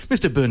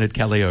Mr. Bernard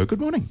Caleo.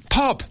 Good morning.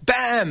 Pop,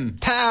 bam,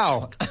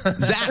 pow,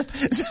 zap,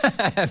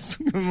 zap.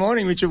 Good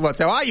morning, Richard Watts.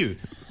 How are you?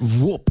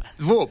 Whoop.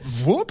 Whoop.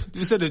 Whoop?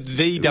 Is it a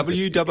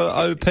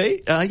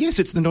V-W-O-O-P? Yes,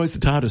 it's the noise the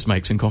TARDIS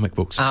makes in comic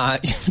books.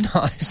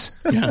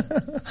 Nice. Yeah.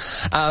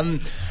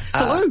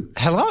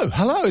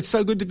 Hello. It's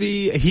so good to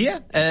be here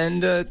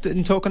and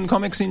talking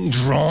comics in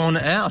Drawn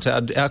Out,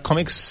 our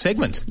comics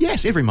segment.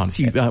 Yes, every month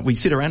we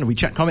sit around and we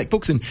chat comic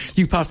books, and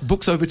you pass the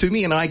books over to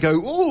me, and I go,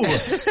 "Ooh,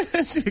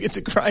 it's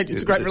a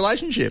great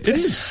relationship." It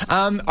is.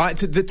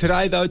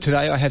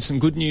 Today I have some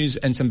good news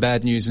and some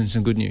bad news and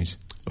some good news.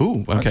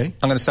 Ooh, okay.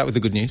 I'm going to start with the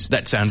good news.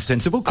 That sounds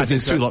sensible because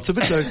there's two lots of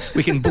it, so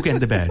we can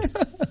bookend the bad.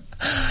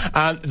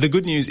 The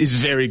good news is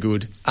very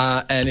good,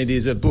 and it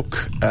is a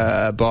book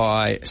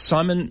by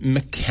Simon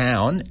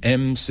McKeown,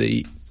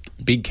 M-C-Big-K-E-O-W-N,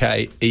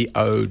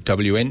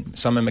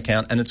 Simon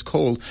McKeown, and it's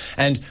called,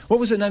 and what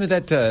was the name of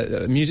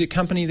that music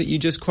company that you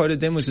just quoted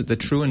then? Was it the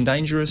True and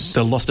Dangerous?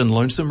 The Lost and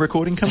Lonesome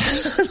recording company?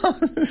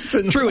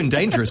 True and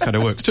Dangerous kind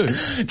of works too.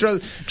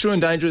 True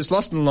and Dangerous,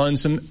 Lost and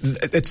Lonesome.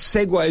 It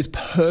segues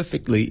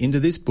perfectly into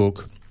this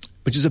book,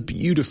 which is a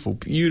beautiful,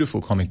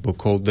 beautiful comic book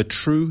called The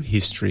True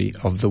History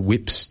of the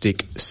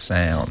Whipstick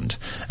Sound.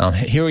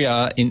 Here we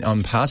are.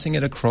 I'm passing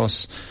it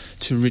across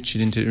to Richard,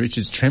 into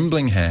Richard's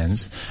trembling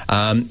hands.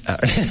 There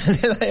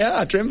they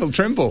are, tremble.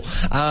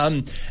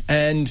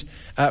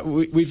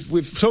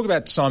 We've talked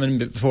about Simon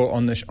before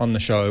on the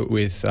show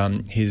with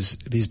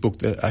his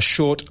book, A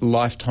Short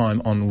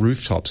Lifetime on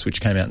Rooftops,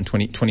 which came out in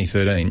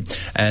 2013,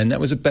 and that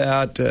was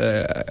about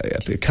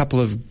a couple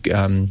of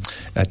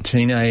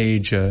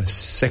teenage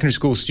secondary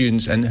school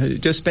students and who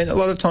just spent a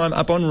lot of time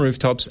up on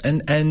rooftops.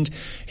 And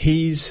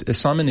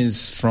Simon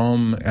is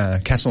from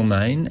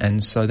Castlemaine,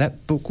 and so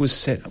that book was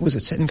set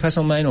in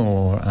Castlemaine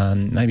or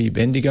maybe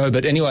Bendigo?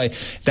 But anyway,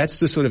 that's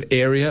the sort of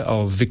area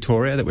of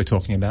Victoria that we're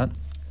talking about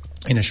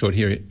in a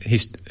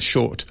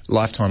short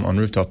lifetime on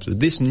rooftops.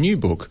 This new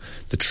book,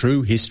 The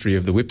True History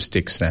of the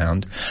Whipstick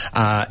Sound,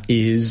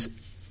 is,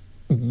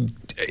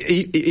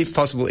 if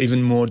possible,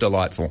 even more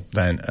delightful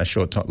than A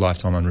Short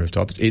Lifetime on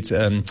Rooftops. It's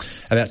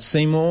about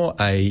Seymour,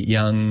 a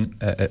young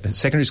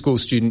secondary school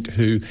student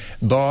who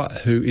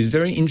is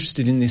very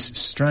interested in this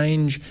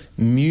strange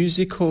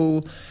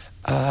musical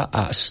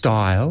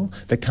style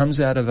that comes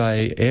out of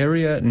a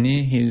area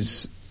near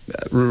his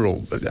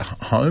rural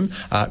home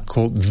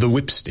called the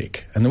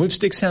Whipstick. And the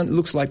Whipstick sound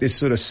looks like this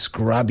sort of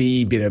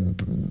scrubby bit of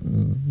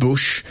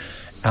bush.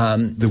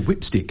 The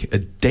Whipstick, a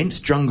dense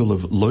jungle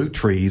of low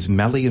trees,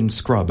 mallee and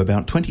scrub,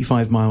 about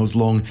 25 miles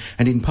long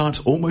and in parts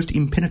almost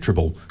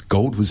impenetrable.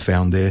 Gold was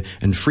found there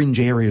and fringe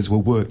areas were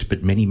worked,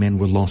 but many men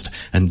were lost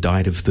and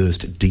died of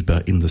thirst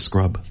deeper in the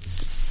scrub.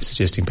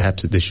 Suggesting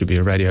perhaps that this should be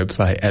a radio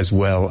play as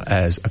well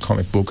as a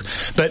comic book.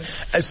 But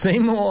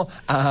Seymour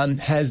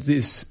has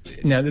this,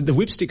 now the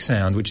Whipstick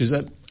sound, which is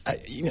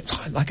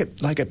like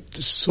a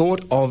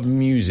sort of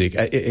music,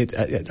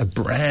 a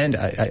brand,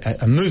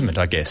 a movement,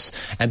 I guess.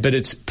 But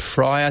it's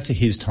prior to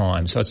his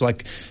time. So it's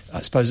like,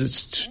 I suppose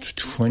it's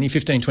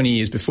 20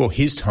 years before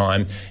his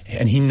time,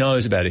 and he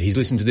knows about it. He's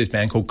listened to this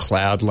band called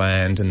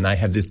Cloudland, and they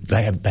have the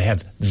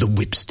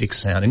Whipstick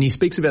sound. And he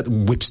speaks about the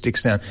Whipstick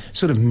sound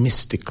sort of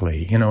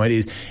mystically. You know,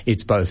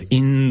 it's both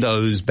in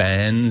those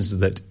bands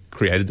that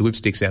created the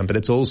Whipstick sound, but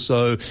it's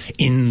also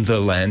in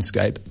the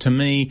landscape. To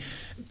me,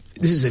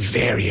 this is a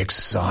very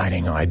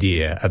exciting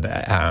idea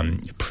about,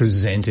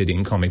 presented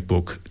in comic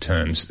book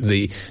terms.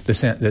 The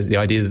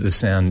idea that the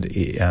sound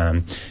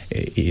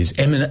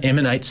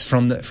emanates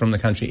from the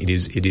country.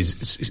 It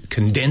is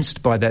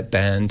condensed by that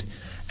band,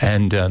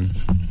 and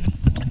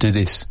do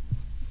this.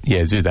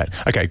 Yeah, do that.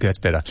 Okay, that's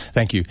better.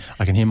 Thank you.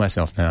 I can hear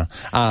myself now,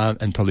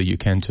 and probably you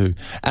can too.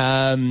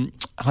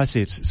 I see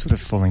it's sort of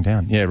falling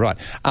down. Yeah, right.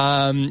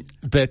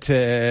 But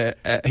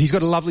he's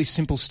got a lovely,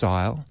 simple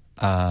style.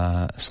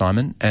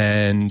 Simon,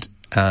 and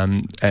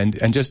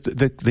just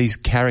these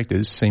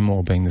characters,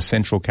 Seymour being the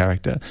central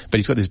character, but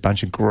he's got this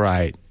bunch of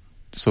great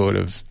sort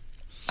of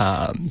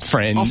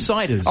friends.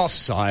 Offsiders.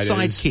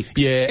 Sidekicks.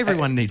 Yeah.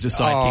 Everyone needs a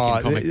sidekick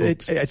in comic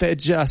books. They're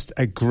just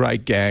a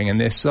great gang,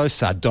 and they're so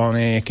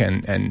sardonic,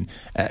 and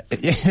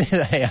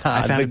they are.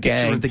 I found a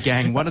picture of the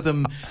gang. One of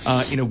them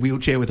in a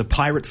wheelchair with a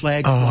pirate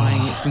flag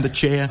flying from the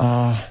chair.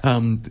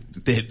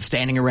 They're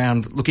standing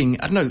around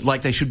looking, I don't know,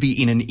 like they should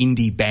be in an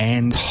indie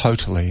band.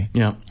 Totally.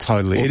 Yeah.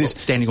 Totally. It is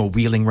standing or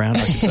wheeling around,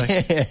 I should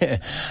say.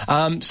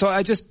 So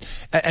I just,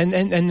 and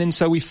then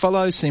so we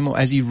follow Seymour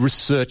as he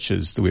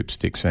researches the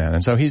Whipstick sound.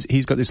 And so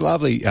he's got this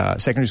lovely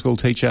secondary school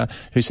teacher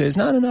who says,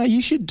 no,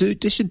 you should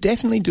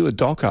definitely do a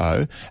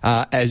doco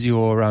as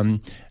your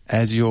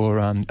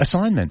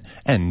assignment.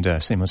 And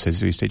Seymour says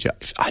to his teacher,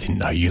 I didn't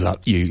know you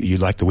like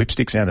the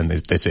Whipstick sound. And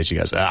she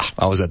goes,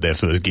 I was at their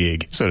first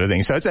gig, sort of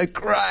thing. So it's a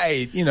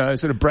great,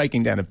 sort of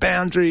breaking down of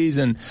boundaries.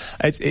 And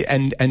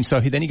so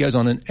then he goes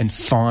on and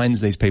finds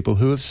these people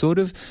who have sort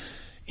of,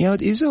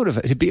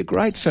 it'd be a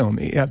great film.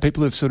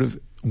 People who've sort of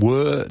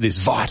were this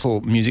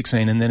vital music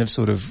scene and then have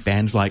sort of...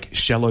 Bands like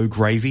Shallow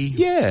Gravy,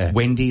 Yeah.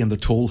 Wendy and the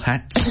Tall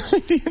Hats,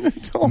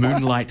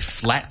 Moonlight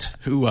Flat,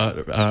 who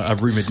are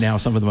rumoured now,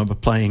 some of them are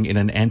playing in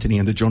an Anthony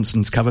and the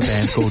Johnsons cover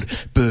band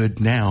called Bird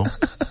Now,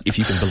 if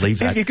you can believe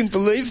that. If you can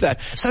believe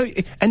that. So,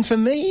 and for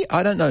me,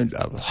 I don't know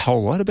a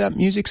whole lot about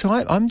music, so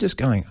I'm just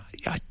going,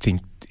 I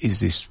think, is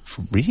this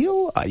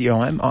real? I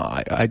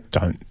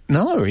don't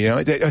know,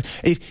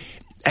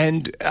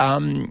 Simon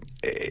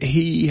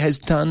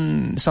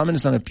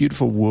has done a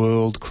beautiful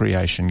world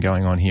creation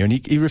going on here, and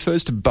he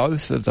refers to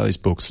both of those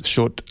books,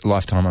 Short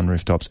Lifetime on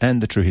Rooftops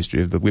and The True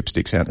History of the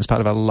Whipstick Sound, as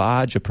part of a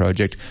larger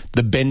project,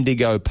 the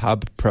Bendigo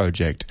Pub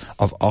Project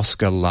of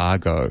Oscar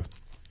Largo.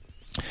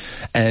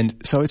 And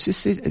so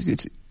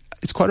it's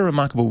quite a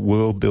remarkable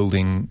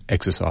world-building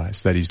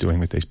exercise that he's doing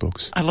with these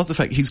books. I love the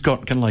fact he's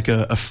got kind of like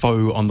a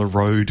foe on the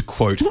road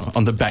quote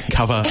on the back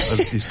cover of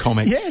his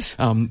comic. Yes.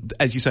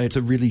 As you say, it's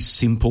a really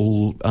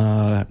simple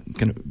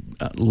kind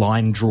of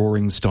line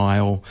drawing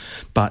style,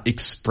 but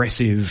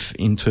expressive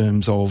in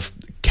terms of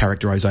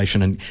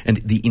characterization and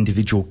the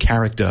individual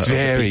character of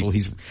the people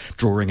he's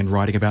drawing and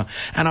writing about.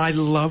 And I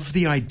love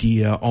the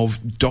idea of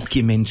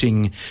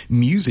documenting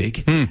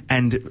music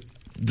and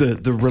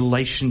the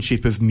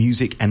relationship of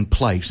music and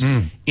place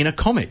in a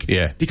comic.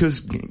 Yeah.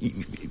 Because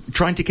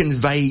trying to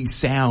convey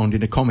sound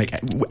in a comic,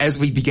 as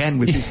we began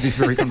with this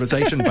very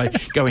conversation by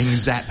going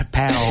zap,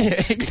 pow,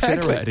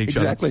 etc. at each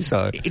other. Exactly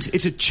so.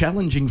 It's a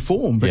challenging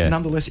form, but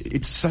nonetheless,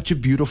 it's such a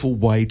beautiful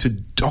way to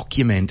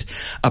document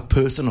a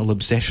personal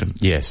obsession.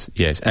 Yes.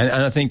 And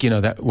I think,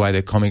 that way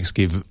that comics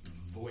give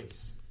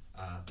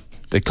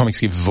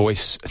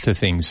voice to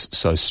things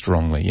so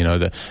strongly.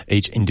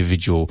 Each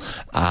individual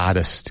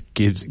artist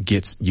you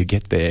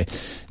get their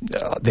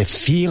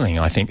feeling,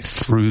 I think,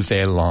 through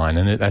their line,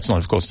 and that's not,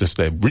 of course, just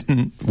their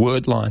written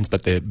word lines,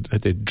 but their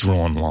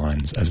drawn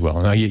lines as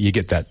well. And you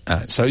get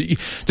that. So,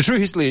 The True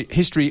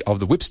History of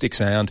the Whipstick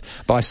Sound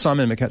by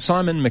Simon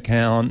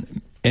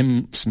McCown,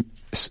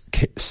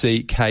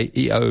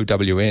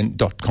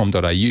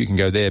 MCKEOWN.com.au. You can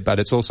go there, but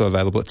it's also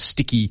available at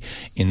Sticky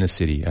in the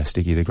city.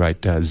 Sticky, the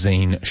great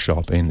zine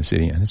shop in the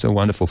city, and it's a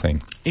wonderful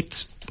thing.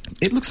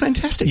 It looks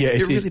fantastic. Yeah,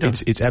 it really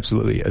does. It's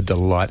absolutely a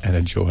delight and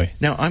a joy.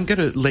 Now I'm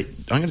going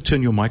to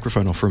turn your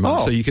microphone off for a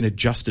moment so you can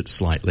adjust it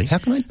slightly. How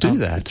can I do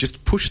that?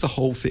 Just push the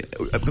whole thing.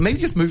 Maybe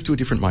just move to a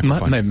different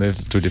microphone. Maybe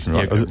move to a different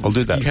microphone. I'll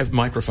do that. You have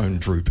microphone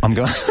droop. I'm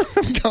going.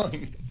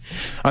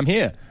 I'm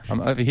here.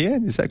 I'm over here.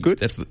 Is that good?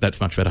 That's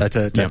much better.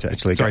 That's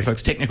actually Sorry, good.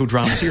 folks. Technical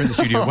dramas here in the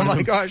studio. Oh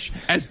my gosh!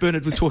 As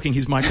Bernard was talking,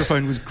 his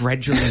microphone was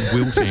gradually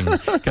wilting,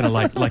 kind of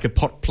like a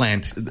pot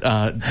plant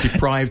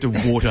deprived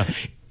of water.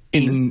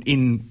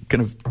 In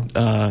kind of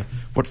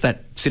what's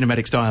that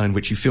cinematic style in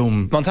which you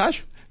film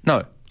montage?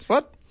 No.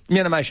 What?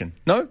 Animation?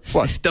 No.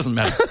 What? It doesn't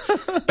matter.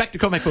 Back to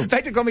comic book.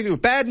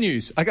 Bad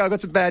news. Okay, I've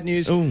got some bad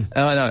news. Ooh.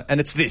 I know, and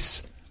it's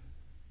this.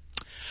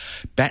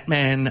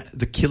 Batman: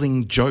 The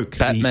Killing Joke.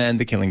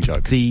 The Killing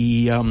Joke.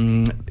 The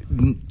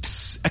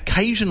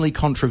occasionally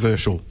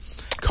controversial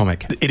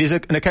comic. It is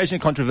an occasionally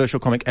controversial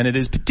comic, and it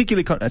is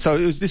particularly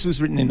this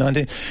was written in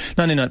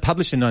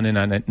published in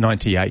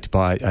 1998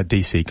 by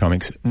DC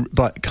Comics,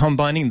 by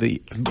combining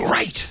the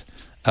great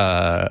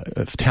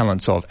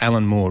talents of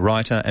Alan Moore,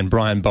 writer, and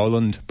Brian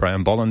Boland,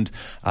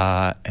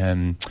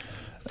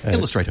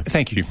 illustrator.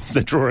 Thank you,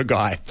 the drawer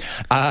guy,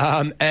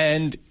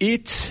 and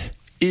it's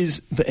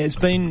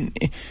been.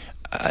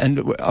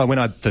 And when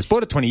I first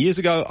bought it 20 years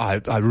ago,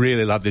 I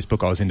really loved this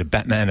book. I was into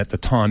Batman at the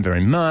time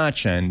very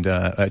much, and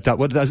it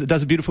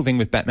does a beautiful thing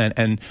with Batman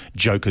and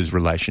Joker's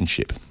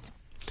relationship.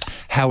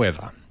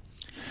 However,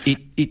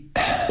 it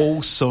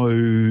also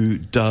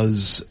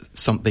does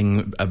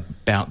something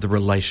about the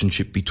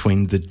relationship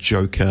between the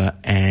Joker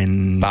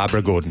and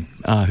Barbara Gordon,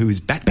 who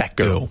is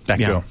Batgirl,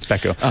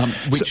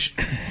 which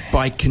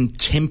by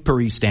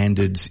contemporary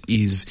standards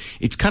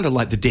it's kind of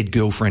like the dead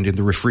girlfriend in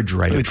the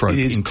refrigerator trope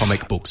in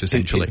comic books,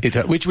 essentially.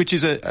 Which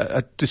is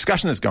a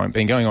discussion that's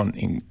been going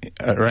on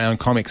around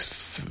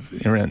comics,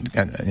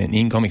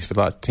 in comics for the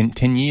last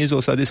 10 years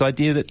or so. This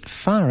idea that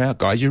far out,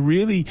 guys, you're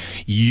really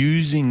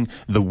using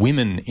the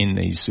women in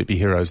these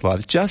superheroes'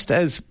 lives just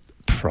as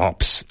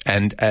props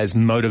and as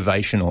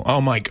motivational.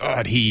 Oh my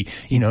God, he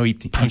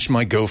punched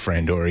my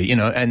girlfriend, or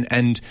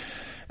and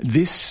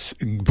this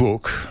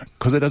book,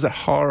 because it does a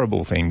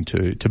horrible thing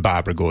to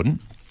Barbara Gordon,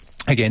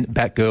 again,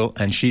 Batgirl,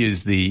 and she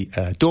is the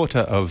daughter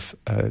of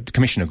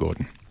Commissioner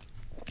Gordon.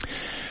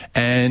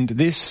 And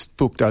this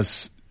book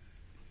does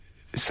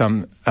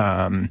some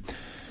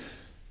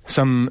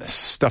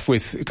stuff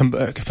with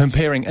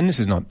comparing, and this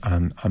is not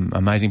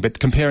amazing, but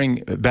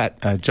comparing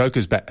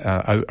Joker's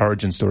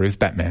origin story with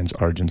Batman's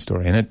origin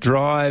story, and it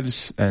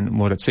drives, and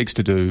what it seeks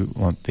to do,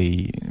 what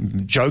the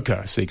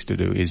Joker seeks to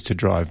do, is to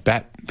drive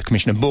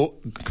Commissioner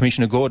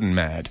Gordon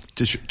mad,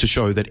 to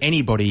show that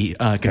anybody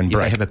can, if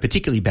they have a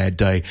particularly bad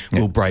day,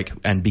 will break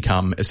and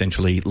become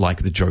essentially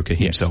like the Joker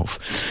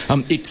himself.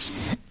 Yes.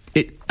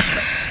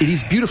 It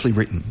is beautifully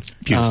written.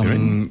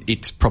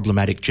 It's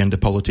problematic gender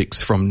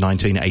politics from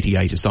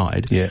 1988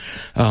 aside. Yeah.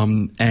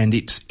 And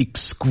it's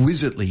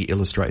exquisitely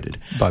illustrated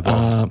by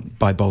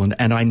Boland.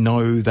 And I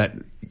know that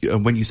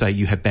when you say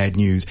you have bad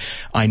news,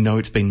 I know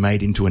it's been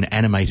made into an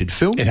animated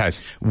film. It has.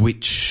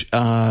 Which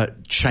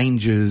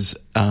changes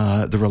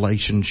the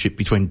relationship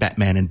between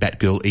Batman and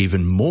Batgirl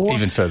even more.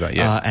 Even further,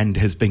 yeah. And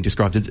has been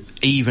described as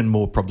even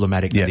more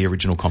problematic than the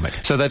original comic.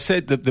 So they've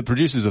said that the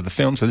producers of the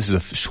film, so this is a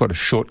sort of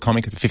short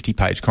comic, it's a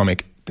 50-page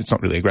comic. It's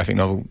not really a graphic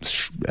novel,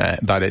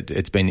 but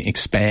it's been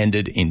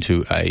expanded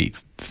into a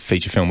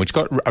feature film, which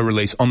got a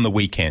release on the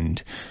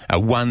weekend, a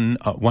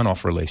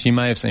one-off release. You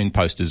may have seen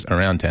posters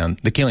around town.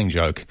 The Killing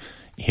Joke,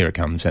 here it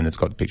comes, and it's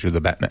got the picture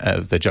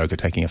of the Joker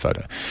taking a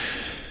photo.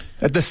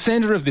 At the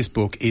centre of this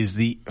book is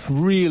the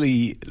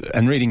really,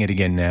 and reading it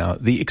again now,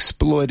 the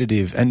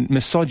exploitative and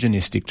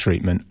misogynistic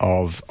treatment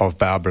of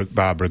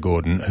Barbara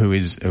Gordon, who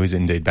is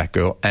indeed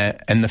Batgirl.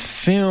 And the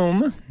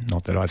film,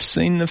 not that I've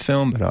seen the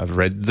film, but I've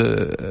read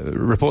the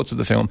reports of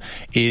the film,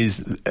 is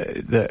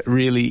that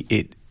really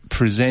it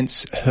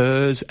presents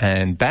hers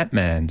and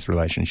Batman's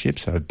relationship,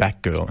 so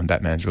Batgirl and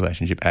Batman's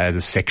relationship, as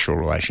a sexual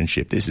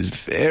relationship. This is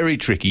very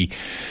tricky.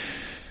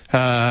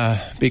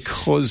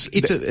 Because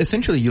it's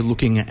essentially you're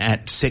looking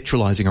at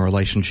sexualizing a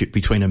relationship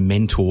between a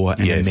mentor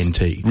and a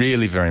mentee.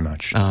 Really, very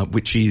much.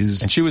 Which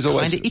is, and she was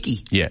always kind of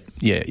icky. Yeah.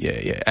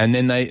 And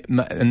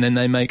then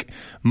they make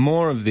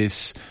more of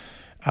this.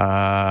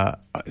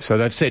 So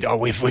they've said,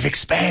 we've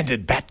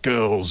expanded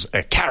Batgirl's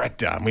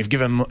character and we've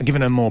given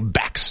her more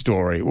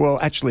backstory. Well,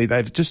 actually,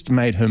 they've just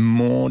made her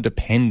more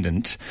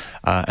dependent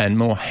and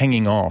more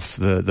hanging off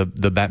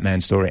the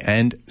Batman story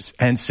and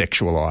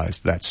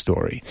sexualized that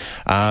story.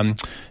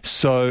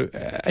 So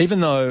even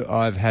though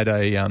I've had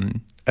a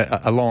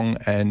long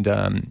and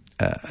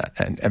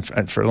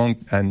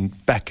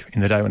back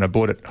in the day when I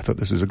bought it, I thought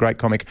this was a great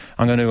comic.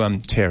 I'm going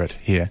to tear it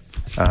here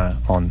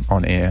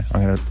on air.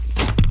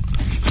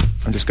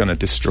 I'm just going to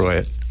destroy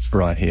it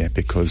right here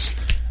because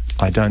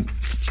I don't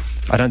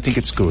think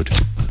it's good.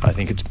 I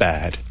think it's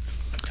bad,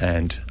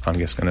 and I'm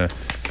just going to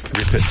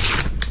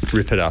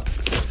rip it up.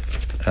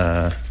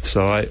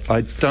 So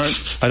I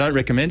don't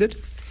recommend it,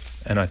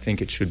 and I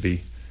think it should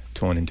be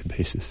torn into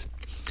pieces.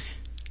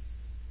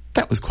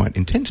 That was quite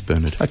intense,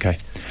 Bernard. Okay.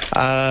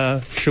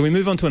 Shall we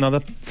move on to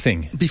another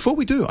thing? Before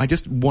we do, I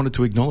just wanted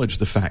to acknowledge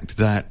the fact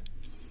that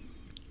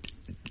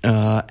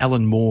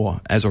Alan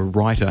Moore, as a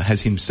writer,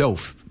 has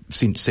himself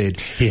since said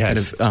he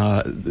has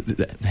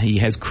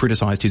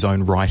criticised his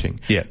own writing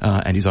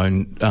and his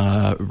own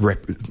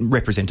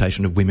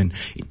representation of women,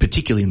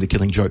 particularly in The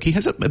Killing Joke. He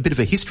has a bit of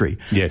a history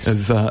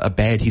of a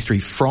bad history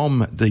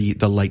from the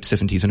late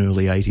 70s and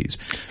early 80s.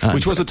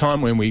 Which was a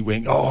time when we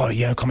went,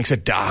 comics are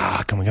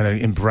dark and we're going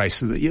to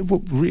embrace it. Yeah,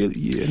 well,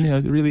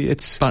 really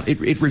it's... But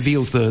it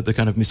reveals the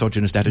kind of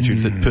misogynist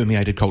attitudes that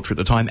permeated culture at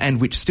the time and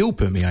which still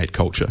permeate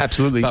culture.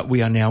 Absolutely. But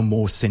we are now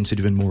more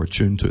sensitive and more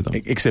attuned to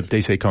them. Except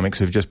DC Comics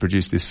have just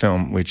produced this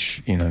film,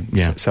 which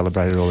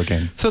celebrated all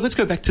again. So let's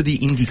go back to the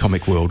indie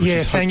comic world.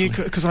 Yeah, thank you,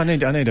 because I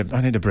need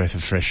a breath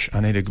of fresh.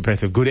 I need a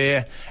breath of good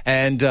air.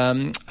 And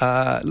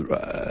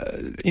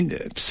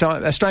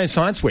Australian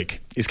Science Week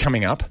is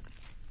coming up.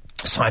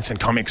 Science and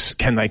comics,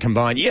 can they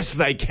combine? Yes,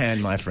 they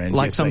can, my friends.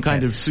 Like some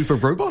kind of super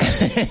robot? In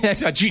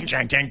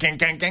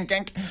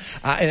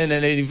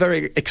a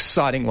very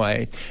exciting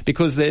way,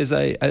 because there's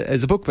a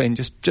book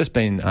just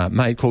been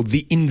made called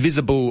The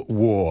Invisible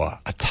War,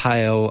 A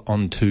Tale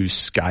on Two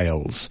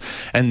Scales.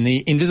 And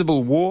The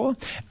Invisible War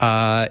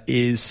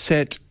is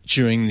set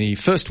during the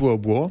First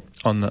World War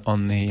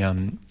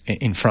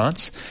in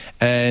France,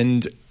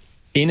 and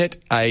in it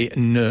a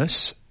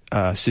nurse,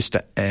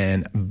 Sister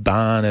Anne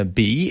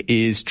Barnaby,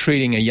 is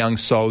treating a young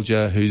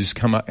soldier who's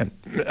come up,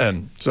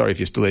 sorry if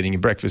you're still eating your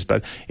breakfast,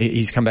 but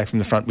he's come back from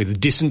the front with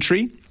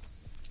dysentery.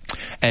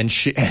 And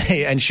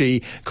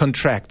she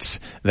contracts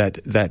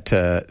that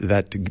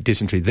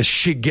dysentery, the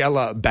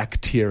Shigella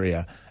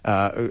bacteria,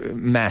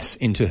 mass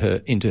into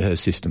her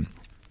system.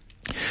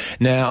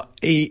 Now,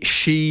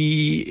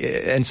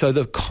 so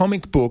the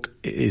comic book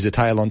is A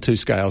Tale on Two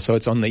Scales, so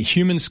it's on the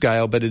human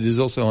scale, but it is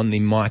also on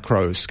the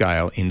micro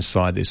scale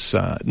inside this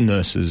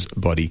nurse's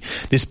body.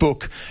 This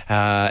book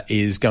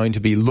is going to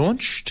be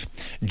launched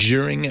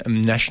during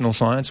National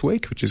Science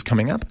Week, which is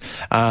coming up,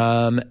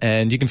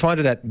 and you can find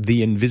it at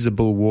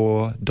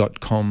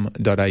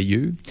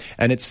theinvisibleWar.com.au,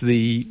 and it's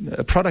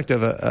the product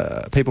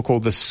of people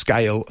called the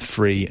Scale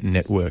Free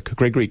Network.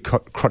 Gregory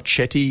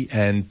Crocetti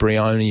and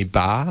Brioni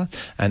Barr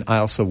and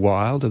Ailsa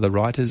Wilde are the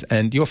writers,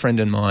 and your friend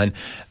and mine,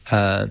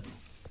 the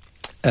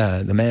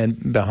man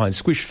behind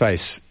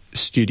Squishface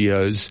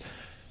Studios,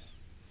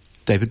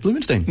 David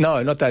Blumenstein.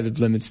 No, not David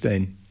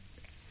Blumenstein.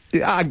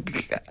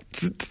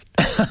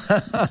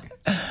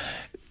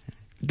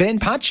 Ben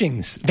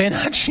Hutchings. Ben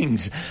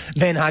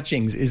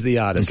Hutchings is the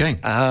artist. Okay.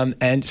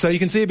 And so you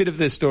can see a bit of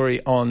the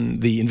story on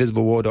the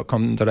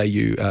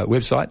invisibleWar.com.au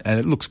website, and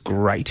it looks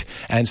great.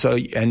 And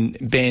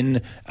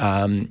Ben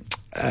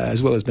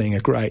as well as being a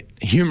great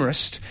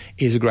humorist,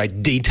 is a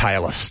great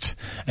detailist.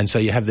 And so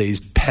you have these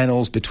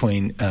panels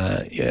between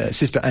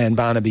Sister Anne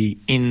Barnaby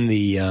in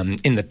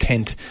the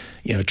tent,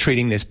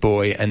 treating this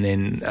boy, and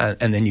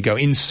then you go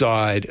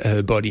inside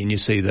her body and you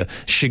see the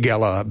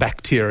Shigella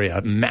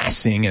bacteria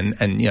massing and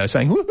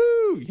saying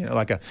woohoo,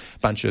 like a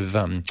bunch of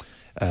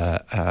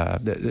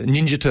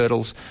Ninja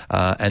Turtles,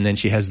 and then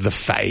she has the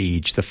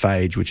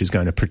phage, which is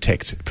going to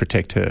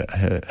protect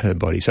her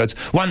body. So it's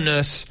one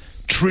nurse,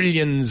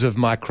 trillions of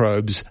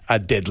microbes, a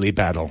deadly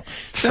battle.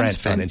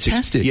 Sounds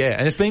fantastic. Yeah,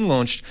 and it's being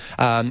launched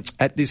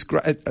at this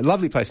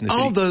lovely place in the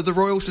city. Oh, the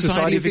Royal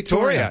Society of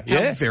Victoria.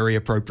 Yeah. How very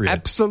appropriate.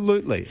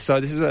 Absolutely.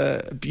 So this is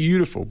a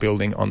beautiful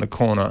building on the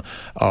corner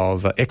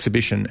of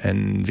Exhibition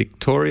and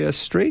Victoria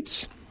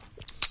Streets.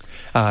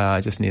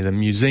 Just near the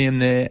museum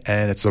there,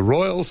 and it's the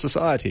Royal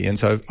Society. And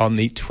so on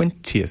the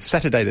 20th,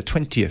 Saturday the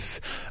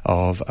 20th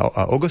of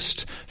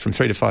August, from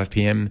 3 to 5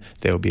 p.m,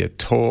 there will be a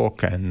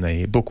talk and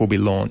the book will be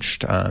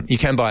launched. You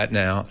can buy it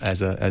now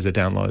as a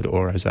download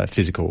or as a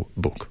physical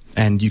book.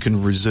 And you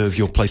can reserve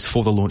your place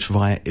for the launch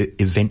via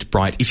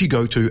Eventbrite if you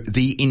go to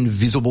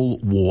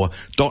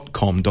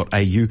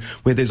theinvisibleWar.com.au,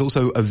 where there's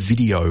also a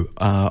video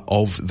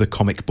of the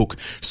comic book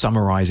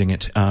summarising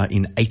it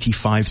in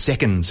 85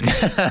 seconds.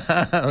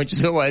 Which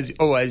is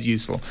always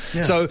useful.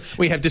 Yeah. So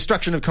we have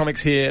destruction of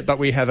comics here, but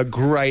we have a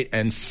great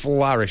and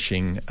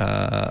flourishing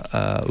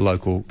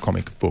local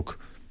comic book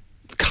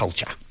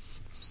culture.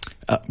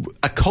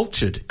 A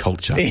cultured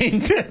culture.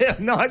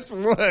 Nice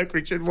work,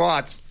 Richard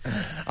Watts.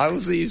 I will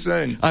see you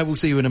soon. I will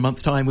see you in a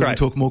month's time. We'll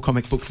talk more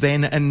comic books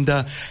then. And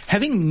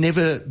having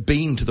never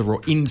been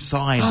to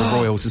inside the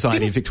Royal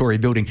Society of Victoria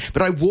building,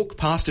 but I walk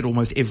past it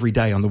almost every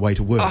day on the way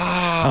to work.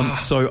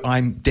 So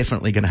I'm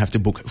definitely going to have to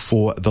book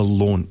for the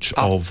launch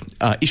of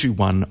issue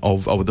 1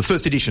 of the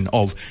first edition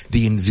of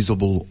The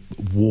Invisible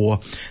War,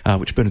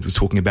 which Bernard was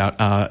talking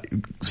about.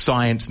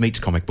 Science meets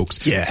comic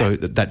books. Yeah. So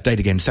that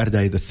date again,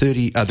 Saturday the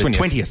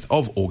 20th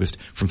of August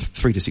from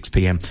 3 to 6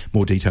 p.m.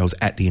 More details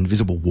at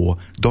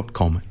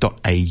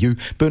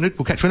theinvisibleWar.com.au. Bernard,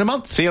 we'll catch you in a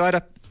month. See you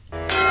later.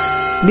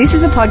 This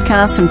is a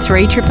podcast from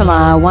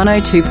 3RRR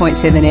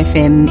 102.7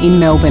 FM in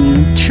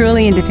Melbourne.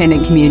 Truly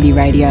independent community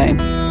radio.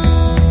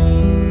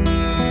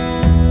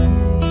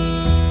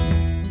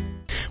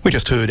 We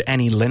just heard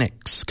Annie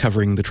Lennox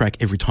covering the track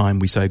Every Time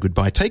We Say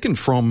Goodbye, taken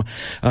from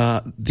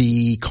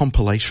the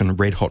compilation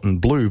Red Hot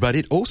and Blue, but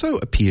it also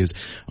appears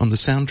on the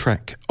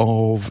soundtrack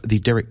of the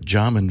Derek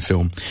Jarman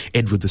film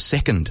Edward II.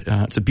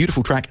 It's a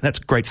beautiful track. That's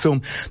a great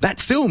film.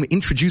 That film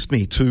introduced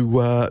me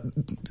to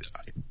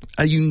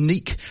a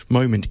unique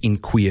moment in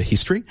queer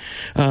history,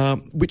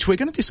 which we're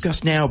going to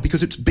discuss now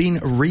because it's been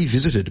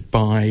revisited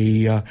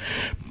by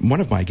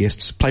one of my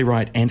guests,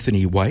 playwright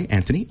Anthony Weig.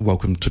 Anthony,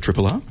 welcome to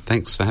Triple R.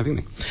 Thanks for having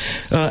me.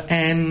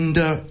 And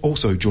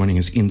also joining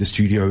us in the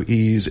studio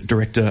is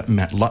director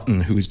Matt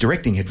Lutton, who is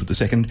directing Edward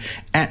II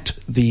at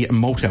the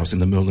Malthouse in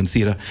the Merlin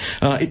Theatre.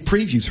 It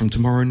previews from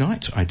tomorrow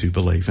night, I do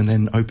believe, and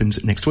then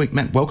opens next week.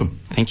 Matt, welcome.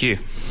 Thank you.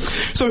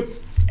 So,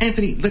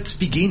 Anthony, let's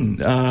begin.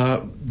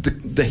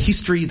 The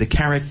history, the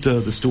character,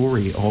 the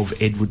story of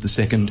Edward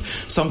II.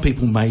 Some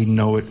people may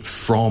know it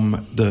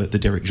from the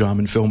Derek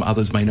Jarman film.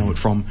 Others may know it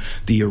from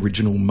the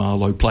original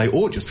Marlowe play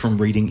or just from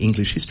reading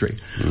English history.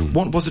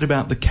 What was it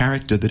about the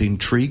character that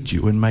intrigued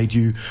you and made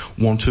you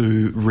want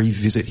to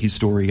revisit his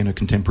story in a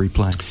contemporary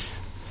play?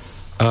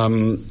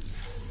 Well,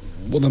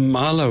 the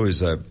Marlowe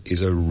is a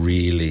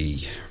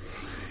really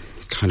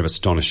kind of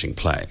astonishing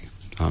play.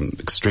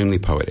 Extremely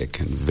poetic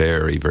and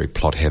very, very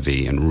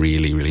plot-heavy and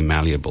really, really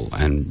malleable.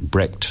 And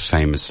Brecht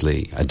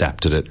famously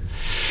adapted it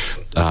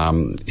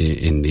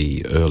in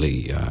the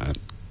early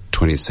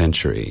 20th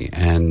century.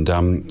 And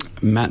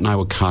Matt and I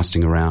were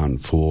casting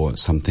around for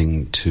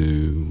something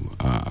to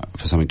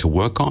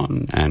work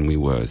on, and we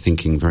were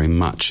thinking very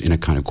much in a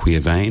kind of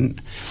queer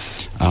vein.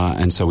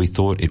 And so we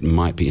thought it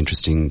might be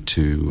interesting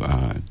to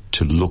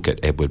look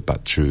at Edward,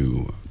 but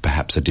through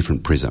perhaps a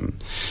different prism,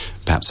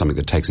 perhaps something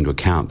that takes into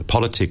account the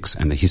politics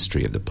and the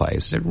history of the play.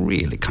 It's a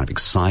really kind of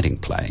exciting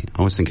play. I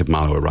always think if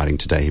Marlowe were writing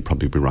today, he'd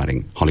probably be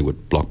writing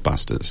Hollywood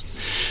blockbusters.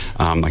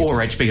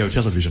 Or HBO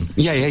television.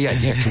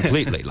 Yeah,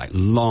 completely. Like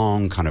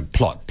long kind of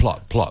plot,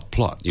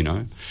 you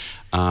know.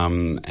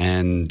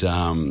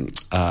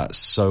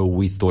 So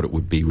we thought it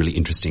would be really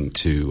interesting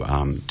to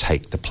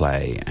take the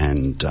play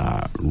and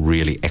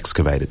really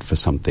excavate it for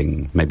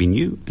something maybe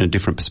new and a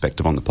different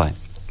perspective on the play.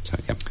 So,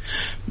 yeah.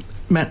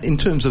 Matt, in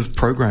terms of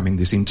programming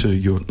this into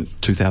your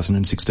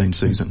 2016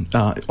 season,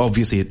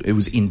 obviously it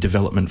was in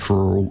development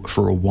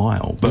for a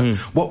while, but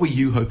what were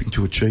you hoping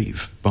to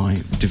achieve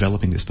by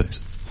developing this piece?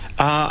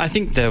 I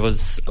think there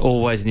was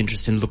always an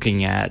interest in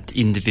looking at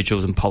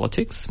individuals and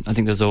politics. I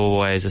think there's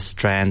always a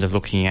strand of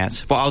looking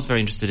at... Well, I was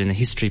very interested in the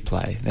history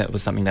play. That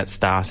was something that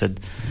started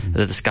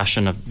the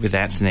discussion with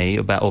Anthony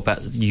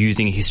about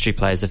using a history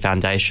play as a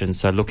foundation.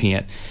 So looking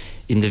at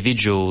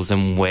individuals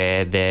and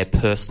where their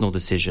personal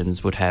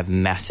decisions would have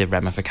massive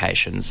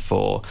ramifications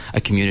for a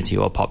community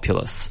or a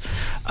populace.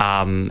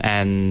 And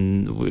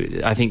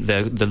I think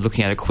the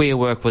looking at a queer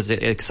work was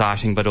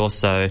exciting, but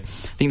also I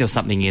think there was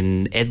something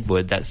in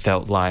Edward that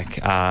felt like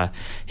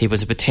he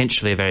was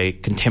potentially a very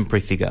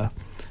contemporary figure.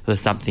 There's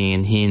something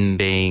in him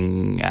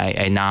being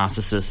a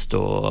narcissist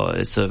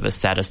or sort of a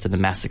sadist and a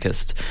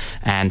masochist,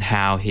 and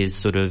how his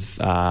sort of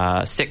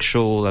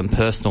sexual and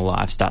personal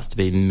life starts to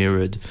be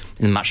mirrored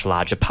in a much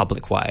larger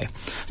public way.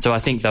 So I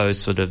think those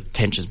sort of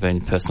tensions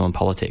between personal and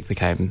politic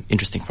became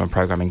interesting from a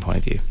programming point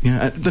of view.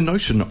 Yeah, the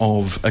notion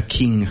of a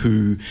king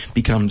who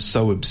becomes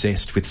so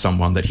obsessed with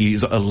someone that he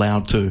is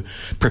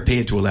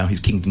prepared to allow his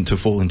kingdom to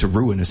fall into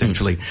ruin,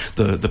 essentially,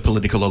 the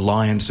political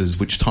alliances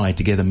which tied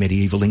together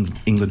medieval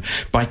England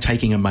by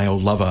taking a male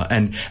lover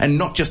and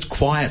not just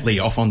quietly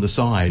off on the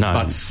side,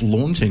 but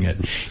flaunting it,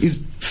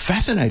 is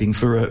fascinating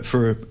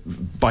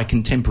by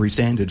contemporary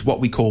standards.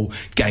 What we call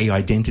gay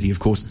identity, of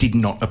course, did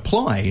not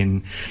apply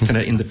in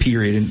the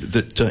period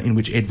in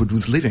which Edward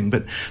was living.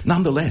 But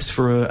nonetheless,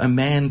 for a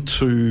man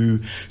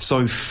to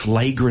so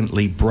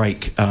flagrantly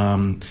break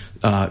the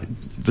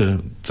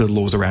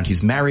laws around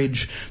his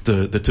marriage,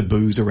 the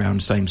taboos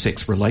around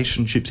same-sex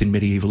relationships in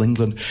medieval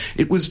England,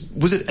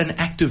 was it an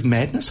act of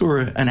madness or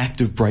an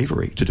act of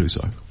bravery to do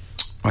so?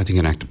 I think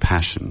an act of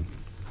passion.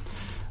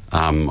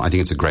 I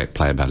think it's a great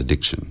play about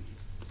addiction.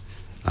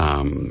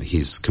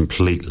 He's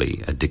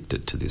completely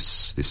addicted to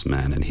this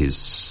man, and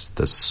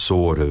the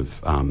sort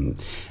of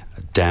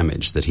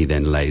damage that he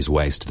then lays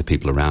waste to the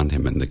people around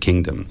him and the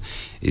kingdom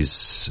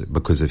is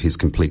because of his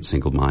complete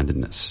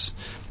single-mindedness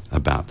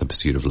about the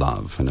pursuit of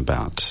love and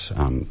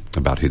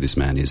about who this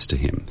man is to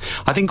him.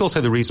 I think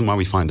also the reason why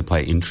we find the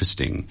play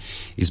interesting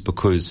is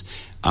because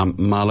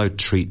Marlowe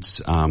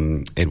treats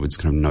Edward's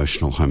kind of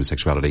notional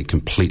homosexuality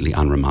completely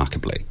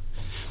unremarkably.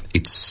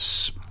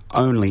 It's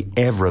only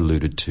ever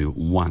alluded to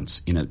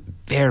once in a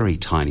very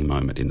tiny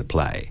moment in the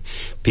play.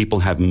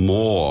 People are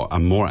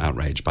more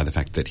outraged by the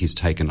fact that he's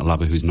taken a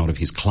lover who's not of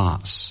his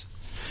class.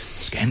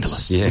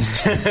 Scandalous.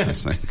 Yes.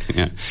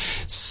 Yeah.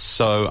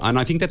 So, and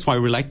I think that's why I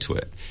relate to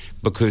it,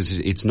 because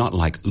it's not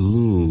like,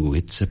 ooh,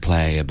 it's a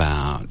play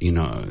about,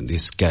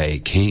 this gay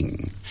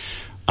king.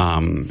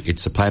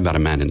 It's a play about a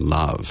man in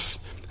love,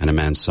 and a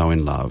man so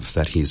in love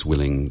that he's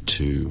willing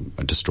to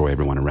destroy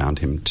everyone around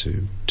him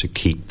to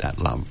keep that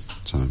love.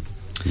 So,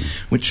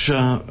 which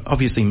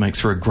obviously makes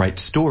for a great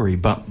story,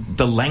 but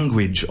the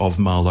language of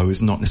Marlowe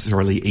is not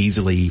necessarily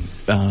easily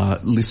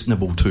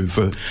listenable to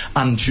for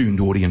untuned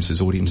audiences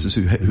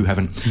who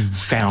haven't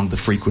found the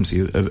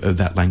frequency of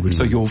that language.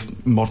 So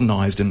you've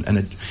modernised and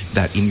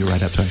that in your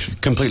adaptation.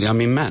 Completely. I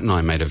mean, Matt and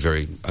I made a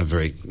very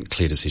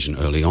clear decision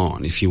early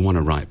on. If you want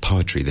to write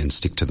poetry, then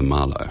stick to the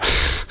Marlowe.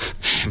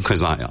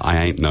 Because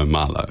I ain't no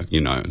Marlowe,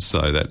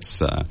 So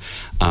that's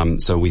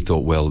so we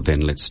thought, well, then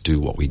let's do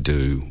what we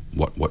do,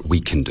 what we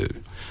can do.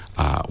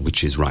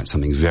 Which is write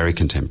something very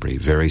contemporary,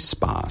 very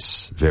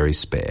sparse, very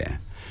spare,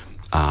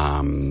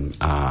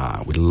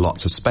 with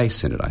lots of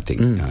space in it, I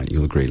think.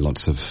 You'll agree,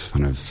 lots of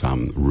kind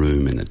of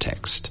room in the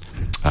text.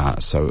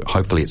 So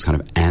hopefully it's kind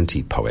of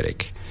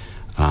anti-poetic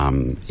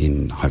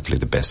in hopefully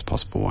the best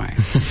possible way.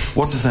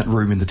 What does that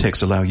room in the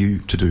text allow you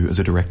to do as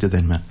a director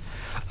then,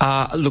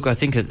 Matt? Look, I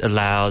think it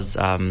allows...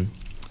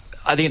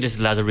 I think it just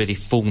allows a really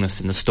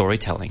fullness in the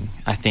storytelling.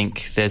 I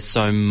think there's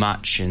so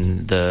much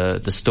in the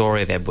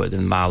story of Edward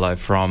and Marlowe,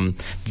 from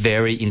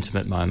very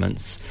intimate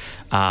moments,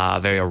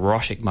 very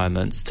erotic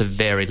moments, to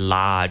very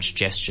large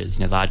gestures,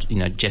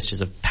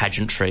 gestures of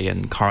pageantry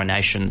and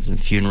coronations and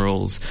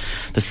funerals,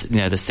 the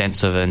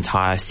sense of an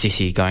entire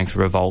city going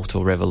through revolt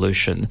or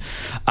revolution.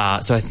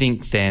 So I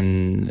think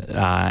then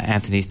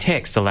Anthony's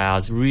text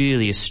allows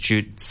really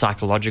astute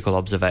psychological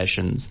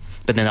observations,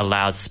 but then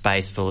allows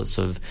space for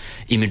sort of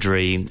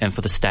imagery and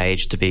for the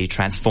stage to be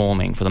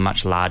transforming for the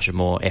much larger,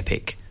 more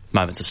epic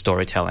moments of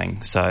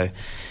storytelling. So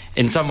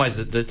in some ways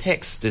the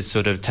text is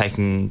sort of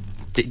taking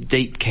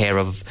deep care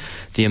of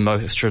the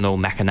emotional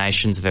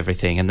machinations of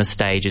everything, and the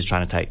stage is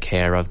trying to take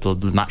care of the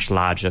much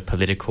larger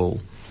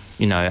political,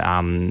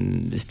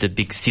 the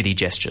big city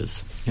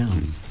gestures. Yeah.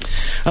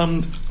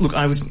 Look,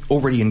 I was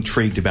already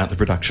intrigued about the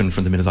production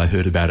from the minute I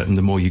heard about it, and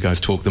the more you guys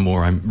talk, the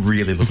more I'm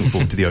really looking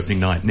forward to the opening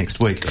night next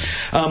week.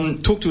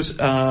 Talk to us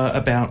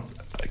about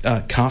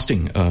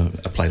casting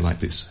a play like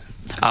this.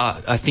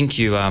 I think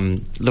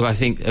I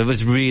think it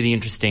was really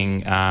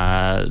interesting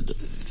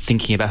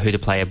thinking about who to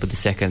play Edward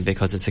II,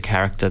 because it's a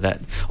character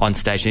that on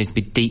stage needs to be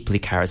deeply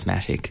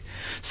charismatic,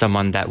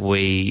 someone that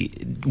we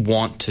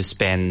want to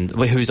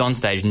who's on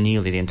stage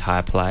nearly the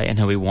entire play and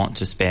who we want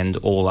to spend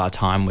all our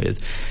time with.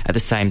 At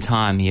the same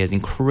time, he has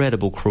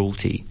incredible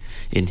cruelty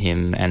in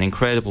him, an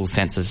incredible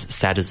sense of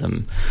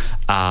sadism,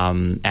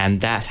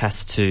 and that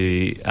has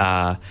to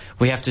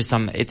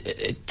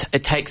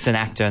it takes an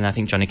actor, and I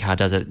think Johnny Carr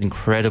does it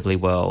incredibly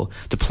well,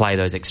 to play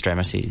those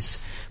extremities.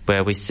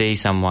 where we see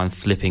someone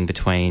flipping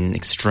between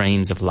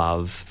extremes of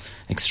love,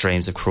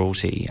 extremes of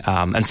cruelty.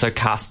 And so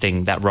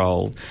casting that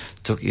role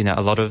took,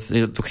 a lot of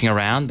looking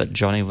around, but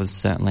Johnny was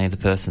certainly the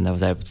person that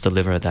was able to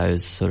deliver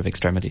those sort of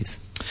extremities.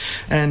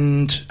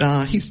 And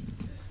he's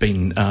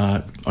been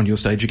on your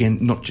stage again,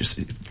 not just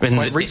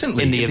quite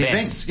recently in the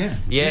events.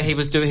 He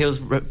was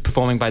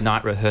performing by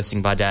night,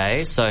 rehearsing by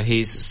day, so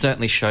he's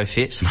certainly show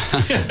fit.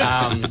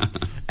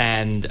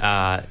 And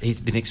he's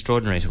been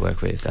extraordinary to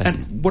work with.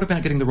 And what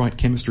about getting the right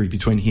chemistry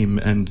between him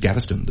and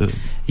Gaveston?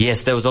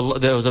 Yes, there was a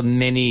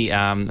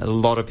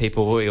lot of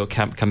people who were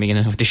coming in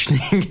and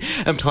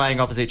auditioning and playing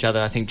opposite each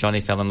other. I think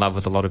Johnny fell in love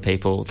with a lot of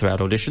people throughout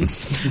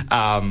auditions.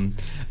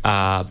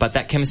 But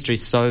that chemistry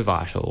is so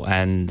vital,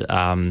 and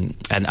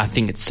I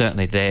think it's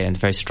certainly there and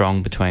very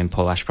strong between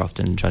Paul Ashcroft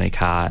and Johnny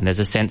Carr. And there's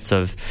a sense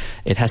of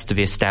it has to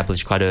be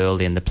established quite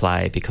early in the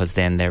play, because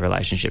then their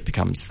relationship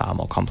becomes far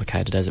more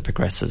complicated as it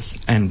progresses.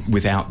 And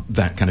without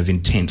that kind of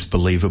intense,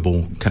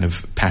 believable kind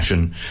of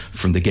passion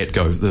from the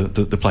get-go,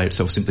 the play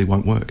itself simply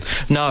won't work.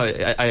 No,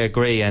 I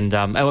agree. And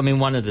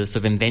one of the sort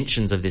of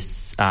inventions of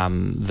this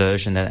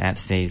version that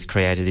Anthony's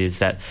created is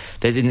that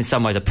there's in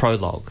some ways a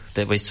prologue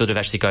that we sort of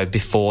actually go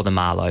before the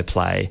Marlowe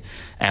play,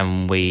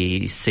 and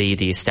we see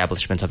the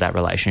establishment of that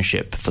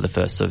relationship for the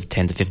first sort of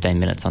 10 to 15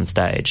 minutes on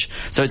stage.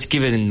 So it's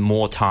given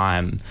more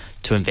time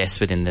to invest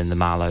within than the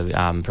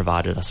Marlowe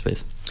provided us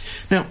with.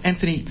 Now,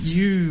 Anthony,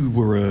 you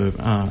were,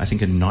 I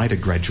think, a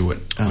NIDA graduate.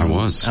 I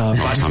was, a long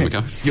time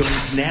ago. You're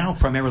now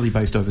primarily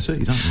based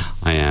overseas, aren't you?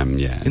 I am,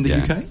 yeah. In the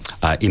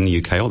UK? In the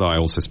UK, although I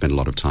also spent a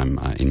lot of time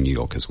in New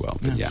York as well.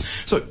 But yeah.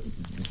 So,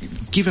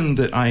 given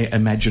that I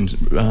imagined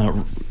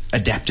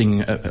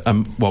adapting,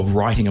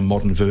 writing a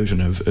modern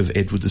version of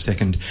Edward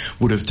II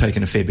would have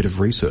taken a fair bit of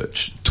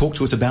research. Talk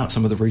to us about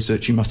some of the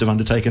research you must have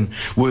undertaken.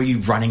 Were you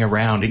running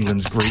around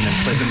England's green and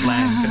pleasant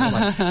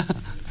land?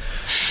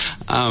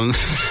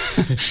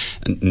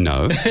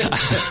 No,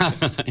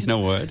 in a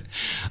word.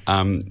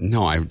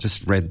 No, I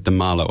just read the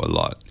Marlowe a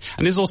lot.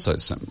 And there's also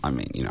some,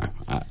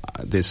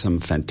 there's some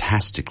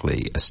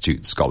fantastically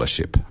astute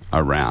scholarship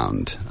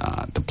around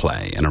the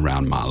play and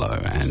around Marlowe.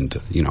 And,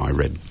 I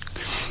read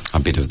a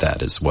bit of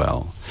that as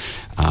well.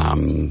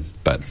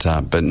 But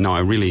no,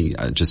 I really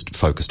just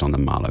focused on the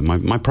Marlowe.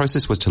 My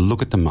process was to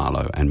look at the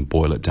Marlowe and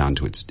boil it down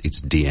to its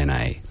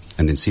DNA,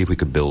 and then see if we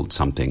could build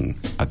something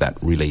that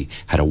really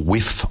had a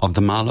whiff of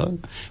the Marlowe,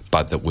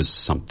 but that was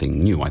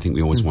something new. I think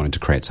we always wanted to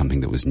create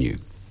something that was new.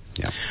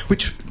 Yeah.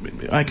 Which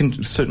I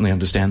can certainly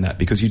understand that,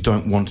 because you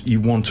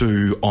want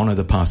to honour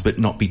the past but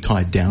not be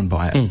tied down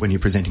by it when you're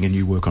presenting a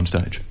new work on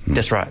stage.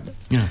 That's right.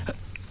 Yeah.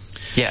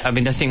 Yeah, I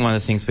think one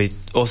of the things we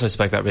also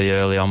spoke about really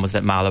early on was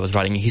that Marlowe was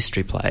writing a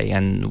history play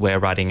and we're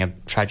writing a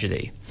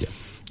tragedy. Yeah.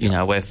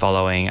 We're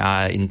following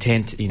our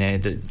intent,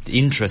 the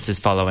interest is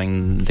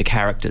following the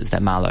characters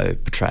that Marlowe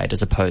portrayed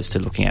as opposed to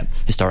looking at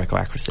historical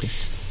accuracy.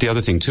 The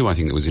other thing too, I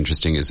think that was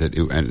interesting is that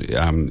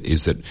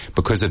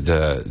because of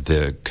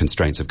the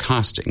constraints of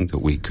casting, that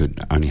we could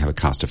only have a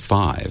cast of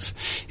 5.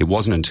 It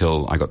wasn't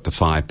until I got the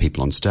 5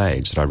 people on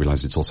stage that I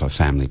realised it's also a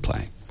family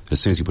play. As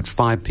soon as you put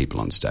 5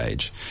 people on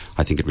stage,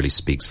 I think it really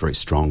speaks very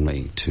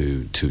strongly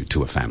to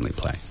a family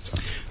play.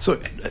 So,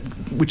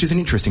 which is an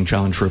interesting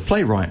challenge for a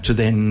playwright to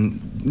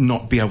then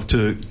not be able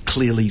to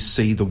clearly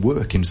see the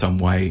work in some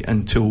way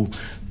until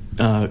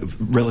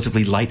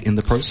relatively late in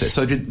the process.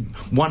 So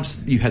once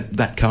you had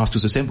that cast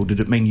was assembled, did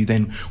it mean you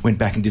then went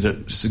back and did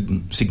a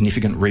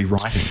significant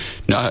rewriting?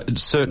 No,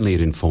 certainly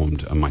it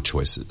informed my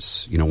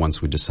choices.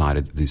 Once we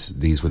decided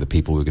these were the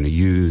people we were going to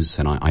use,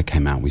 and I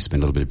came out, we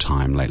spent a little bit of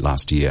time late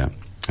last year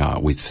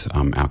with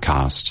our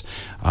cast.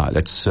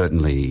 That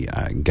certainly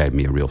gave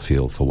me a real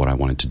feel for what I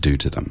wanted to do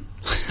to them.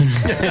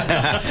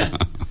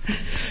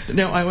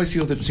 Now, I always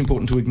feel that it's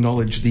important to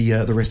acknowledge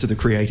the rest of the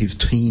creative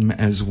team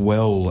as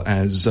well,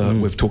 as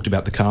we've talked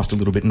about the cast a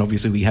little bit, and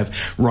obviously we have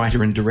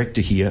writer and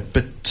director here.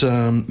 But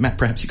Matt,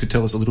 perhaps you could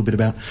tell us a little bit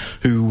about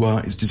who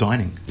is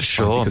designing.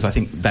 Sure. Because I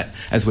think that,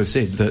 as we've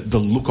said, the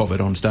look of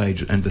it on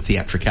stage and the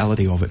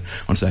theatricality of it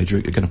on stage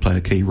are going to play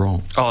a key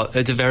role. Oh,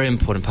 it's a very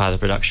important part of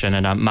the production,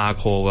 and Mark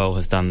Horwell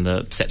has done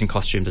the set and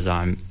costume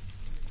design,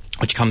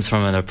 which comes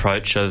from an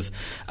approach of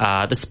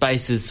the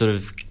space has sort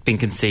of been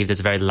conceived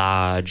as a very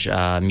large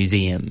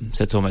museum.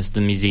 So it's almost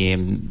a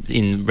museum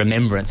in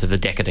remembrance of the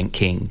decadent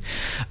king,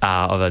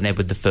 of an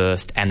Edward I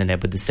and an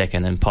Edward II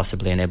and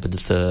possibly an Edward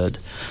III.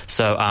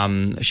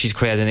 So she's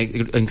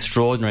created an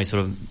extraordinary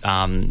sort of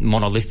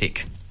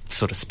monolithic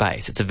sort of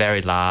space. It's a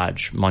very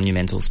large,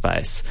 monumental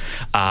space,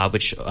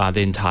 which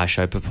the entire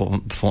show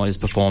is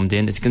performed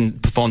in. It's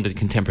performed in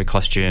contemporary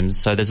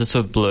costumes, so there's a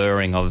sort of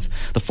blurring of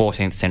the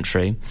 14th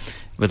century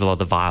with a lot of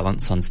the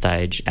violence on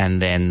stage, and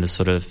then the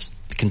sort of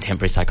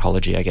contemporary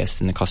psychology, I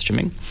guess, in the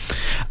costuming.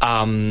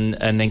 And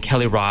then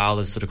Kelly Ryle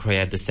has sort of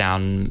created the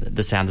sound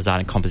design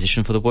and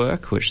composition for the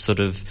work, which sort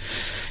of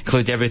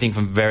includes everything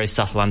from very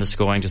subtle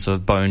underscoring to sort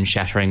of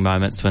bone-shattering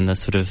moments when the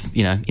sort of,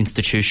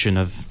 institution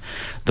of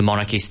the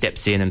monarchy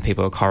steps in and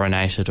people are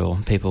coronated or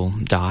people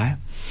die.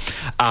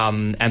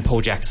 And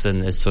Paul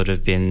Jackson has sort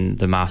of been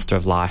the master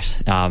of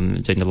light,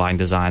 doing the lighting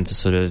design to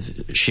sort of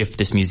shift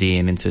this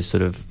museum into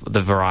sort of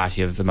the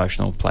variety of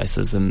emotional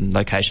places and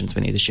locations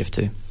we need to shift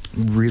to.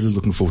 Really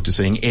looking forward to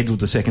seeing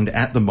Edward II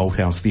at the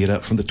Malthouse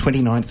Theatre from the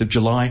 29th of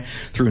July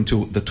through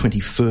until the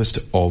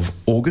 21st of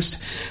August.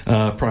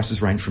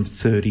 Prices range from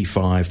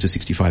 $35 to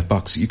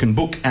 $65. You can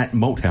book at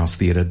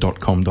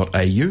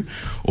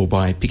malthousetheatre.com.au or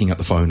by picking up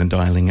the phone and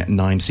dialing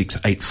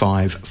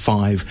 9685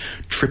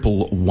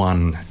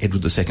 5111.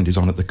 Edward II is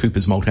on at the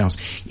Cooper's Malthouse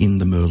in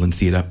the Merlin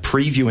Theatre,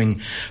 previewing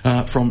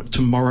from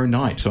tomorrow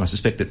night. So I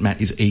suspect that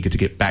Matt is eager to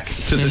get back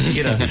to the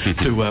theatre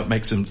to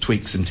make some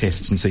tweaks and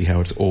tests and see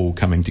how it's all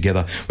coming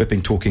together. We've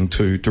been talking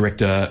to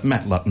director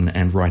Matt Lutton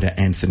and writer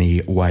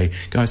Anthony Weig.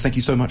 Guys, thank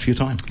you so much for your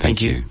time.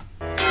 Thank you.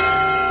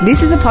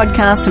 This is a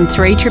podcast from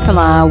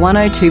 3RRR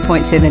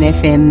 102.7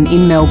 FM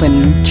in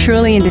Melbourne,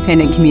 truly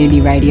independent community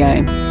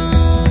radio.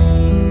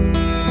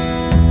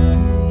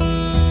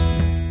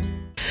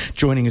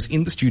 Joining us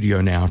in the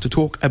studio now to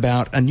talk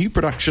about a new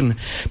production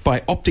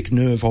by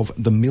OpticNerve of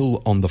The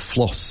Mill on the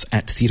Floss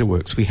at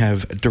TheatreWorks. We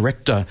have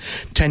director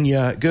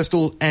Tanya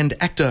Gerstle and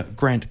actor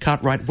Grant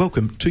Cartwright.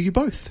 Welcome to you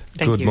both.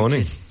 Good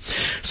morning.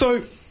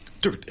 So,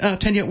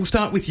 Tanya, we'll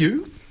start with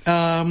you.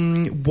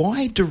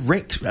 Why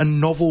direct a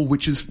novel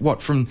which is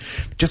from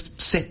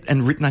just set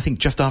and written, I think,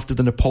 just after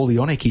the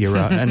Napoleonic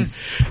era and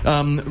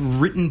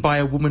written by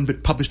a woman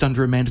but published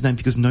under a man's name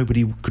because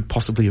nobody could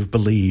possibly have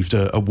believed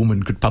a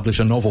woman could publish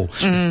a novel?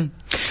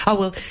 Oh,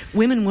 well,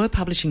 women were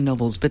publishing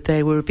novels, but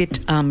they were a bit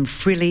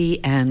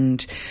frilly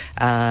and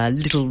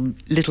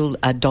little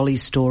dolly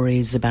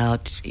stories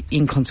about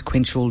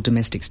inconsequential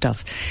domestic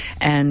stuff.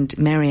 And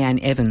Marianne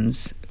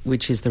Evans,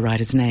 which is the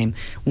writer's name,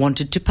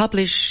 wanted to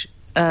publish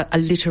a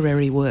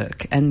literary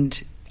work,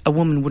 and a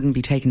woman wouldn't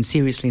be taken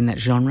seriously in that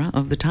genre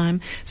of the time,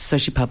 so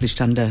she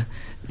published under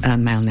a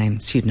male name,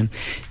 pseudonym,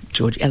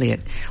 George Eliot.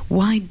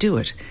 Why do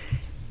it?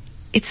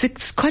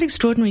 It's quite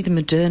extraordinary, the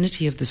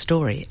modernity of the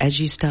story,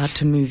 as you start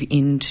to move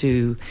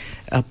into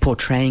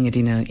portraying it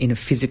in a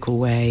physical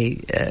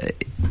way,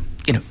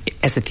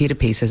 as a theatre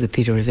piece, as a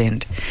theatre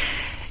event.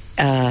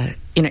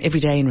 Every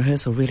day in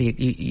rehearsal,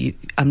 really,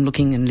 I'm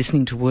looking and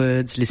listening to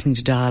words, listening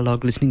to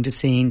dialogue, listening to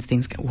scenes,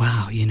 things go,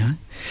 wow,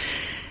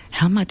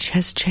 how much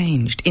has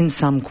changed in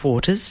some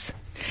quarters.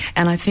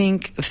 And I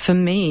think, for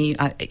me,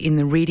 in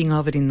the reading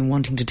of it, in the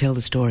wanting to tell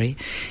the story,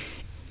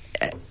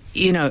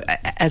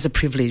 as a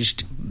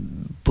privileged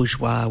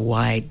bourgeois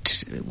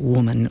white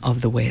woman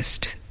of the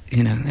West,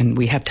 and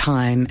we have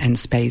time and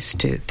space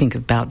to think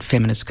about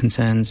feminist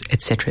concerns,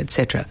 etc.,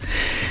 etc.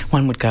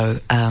 One would go,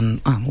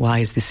 why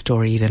is this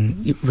story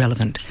even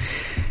relevant?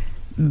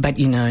 But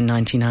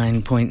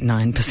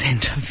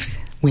 99.9% of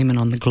women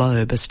on the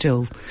globe are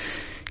still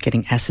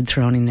getting acid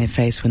thrown in their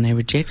face when they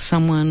reject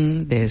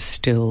someone. There's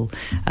still,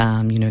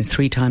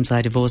 3 times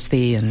I divorced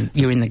thee, and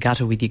you're in the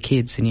gutter with your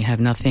kids and you have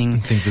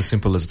nothing. Things as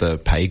simple as the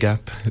pay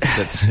gap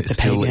that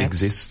still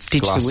exists,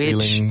 Ditch glass the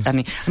witch. ceilings. I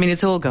mean,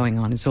 it's all going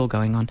on. It's all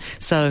going on.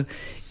 So,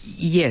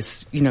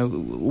 yes,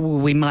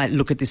 we might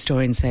look at this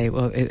story and say,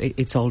 well,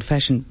 it's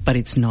old-fashioned, but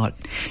it's not.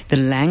 The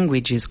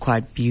language is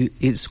quite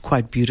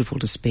beautiful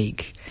to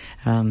speak.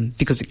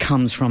 Because it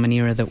comes from an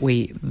era that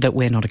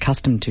we're not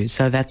accustomed to.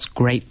 So that's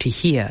great to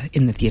hear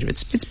in the theatre.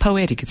 It's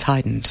poetic, it's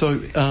heightened. So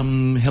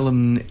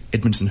Helen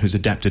Edmondson, who's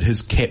adapted,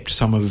 has kept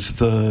some of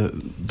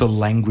the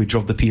language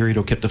of the period,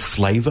 or kept the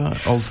flavour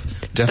of...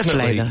 Definitely, the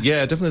flavour.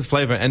 Yeah, definitely the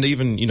flavour. And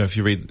even, if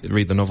you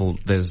read the novel,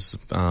 there's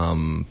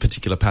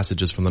particular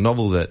passages from the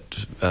novel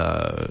that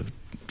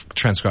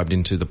transcribed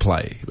into the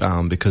play,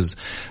 because,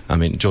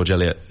 George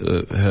Eliot,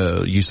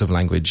 her use of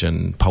language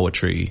and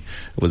poetry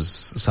was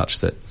such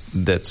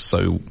that's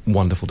so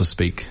wonderful to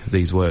speak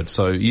these words.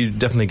 So you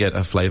definitely get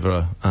a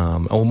flavour,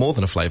 or more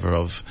than a flavour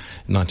of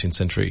 19th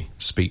century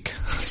speak,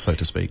 so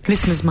to speak.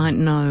 Listeners might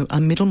know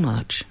A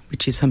Middlemarch,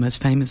 which is her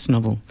most famous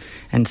novel,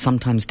 and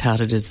sometimes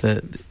touted as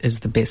the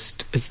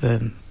best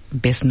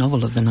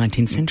novel of the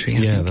 19th century.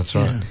 I think. That's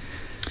right. Yeah.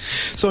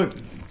 So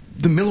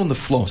The Mill on the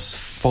Floss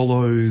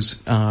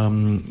follows,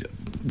 I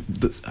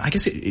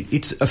guess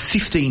it's a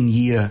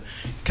 15-year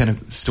kind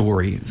of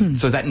story.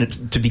 So that,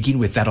 to begin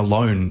with, that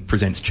alone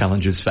presents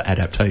challenges for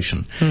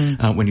adaptation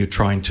when you're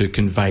trying to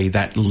convey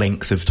that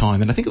length of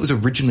time. And I think it was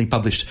originally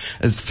published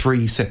as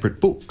 3 separate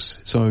books.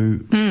 So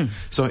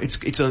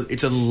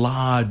it's a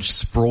large,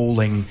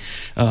 sprawling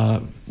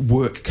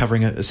work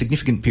covering a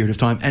significant period of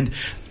time, and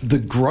the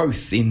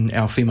growth in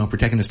our female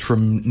protagonist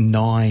from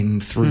 9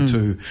 through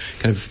to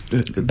kind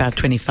of about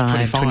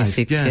 25,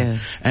 26, yeah.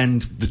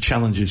 And the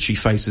challenges she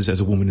faces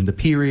as a woman in the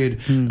period,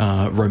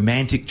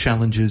 romantic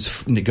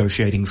challenges,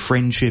 negotiating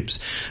friendships,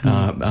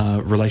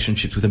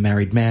 relationships with a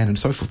married man, and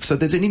so forth. So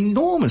there's an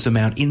enormous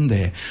amount in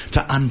there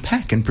to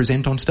unpack and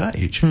present on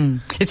stage.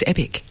 It's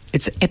epic.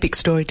 It's epic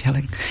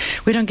storytelling.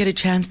 We don't get a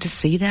chance to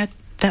see that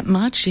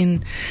much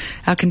in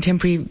our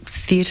contemporary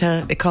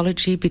theatre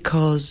ecology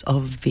because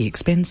of the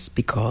expense,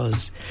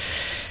 because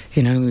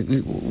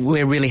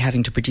we're really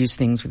having to produce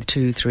things with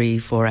 2, 3,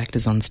 4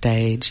 actors on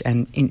stage,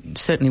 and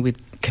certainly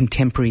with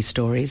contemporary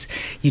stories,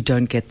 you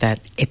don't get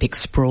that epic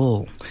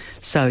sprawl.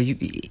 So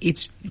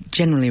it's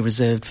generally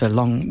reserved for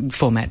long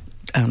format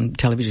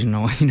television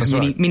or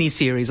mini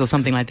series or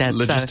something like that.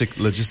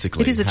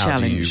 Logistically, it is a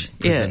challenge.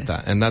 Do you present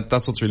that? And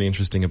that's what's really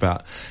interesting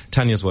about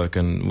Tanya's work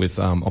and with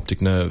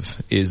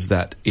OpticNerve is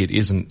that it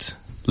isn't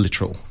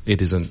literal.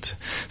 It isn't.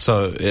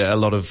 So a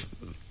lot of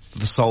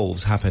the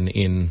solves happen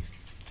in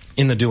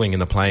the doing, in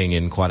the playing,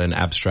 in quite an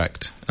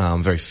abstract,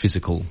 very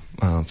physical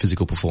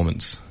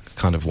performance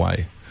kind of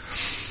way.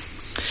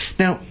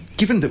 Now,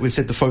 given that we've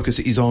said the focus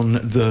is on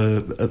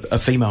a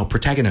female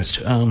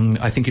protagonist,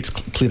 I think it's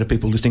clear to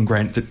people listening,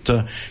 Grant,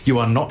 that you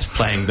are not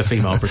playing the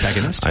female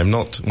protagonist. I'm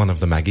not one of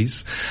the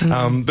Maggies.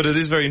 Mm-hmm. But it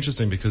is very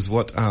interesting because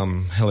what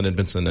Helen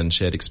Edmondson and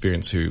Shared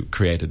Experience,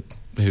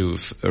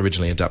 who've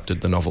originally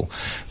adapted the novel,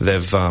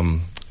 they've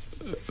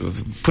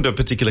put a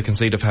particular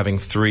conceit of having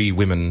three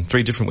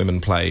different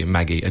women play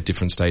Maggie at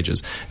different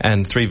stages,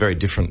 and three very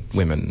different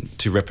women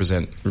to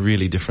represent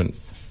really different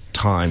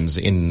times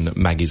in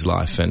Maggie's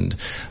life. And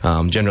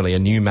generally a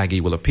new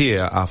Maggie will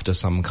appear after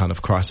some kind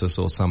of crisis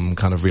or some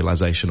kind of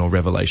realization or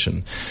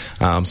revelation.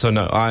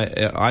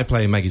 I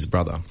play Maggie's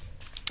brother,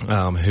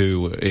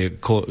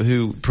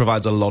 who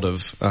provides a lot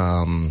of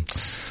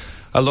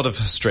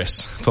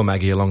stress for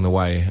Maggie along the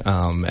way.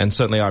 And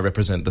certainly I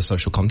represent the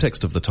social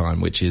context of the time,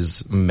 which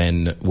is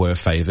men were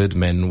favoured,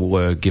 men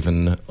were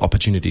given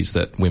opportunities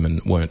that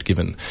women weren't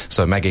given.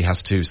 So Maggie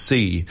has to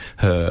see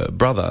her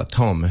brother,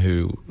 Tom,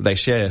 who they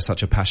share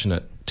such a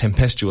passionate,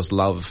 tempestuous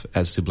love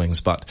as siblings,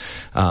 but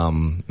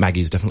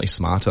Maggie's definitely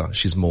smarter.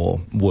 She's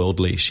more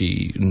worldly.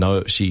 She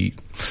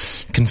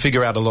can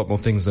figure out a lot more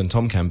things than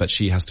Tom can, but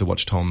she has to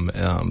watch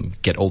Tom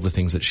get all the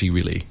things that she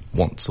really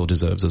wants or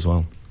deserves as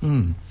well.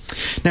 Mm.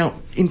 Now,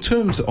 in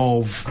terms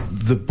of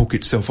the book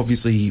itself,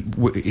 obviously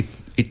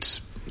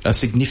it's a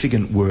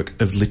significant work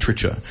of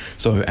literature.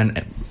 So,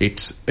 and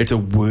it's a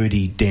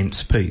wordy,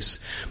 dense piece.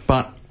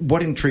 But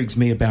what intrigues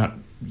me about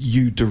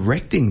you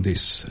directing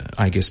this,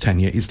 I guess,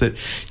 Tanya, is that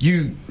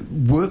you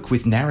work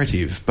with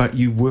narrative, but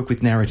you work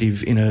with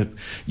narrative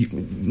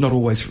not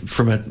always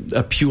from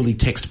a purely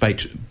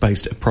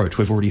text-based approach.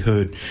 We've already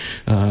heard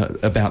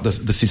about the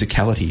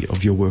physicality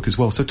of your work as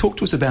well. So talk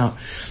to us about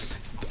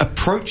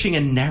approaching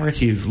a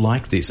narrative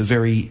like this, a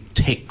very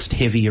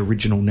text-heavy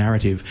original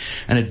narrative,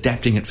 and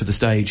adapting it for the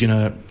stage in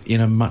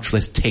a much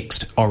less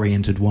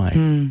text-oriented way.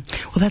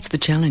 Well, that's the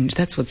challenge.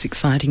 That's what's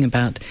exciting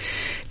about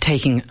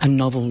taking a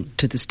novel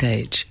to the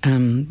stage.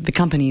 The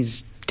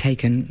company's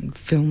taken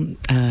film,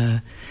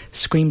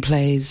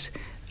 screenplays,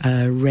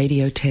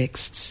 radio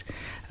texts,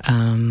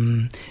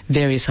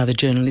 various other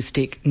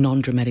journalistic,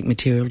 non-dramatic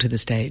material to the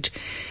stage.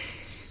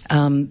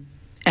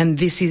 And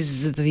this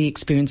is the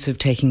experience of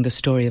taking the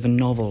story of a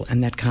novel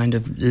and that kind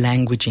of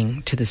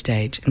languaging to the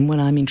stage. And what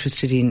I'm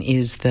interested in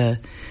is the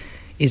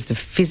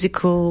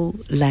physical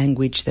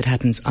language that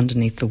happens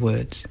underneath the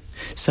words.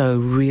 So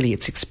really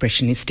it's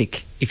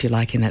expressionistic, if you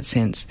like, in that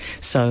sense.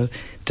 So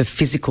the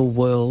physical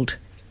world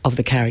of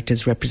the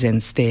characters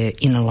represents their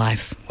inner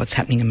life, what's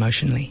happening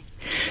emotionally.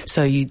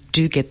 So you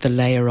do get the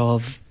layer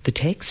of the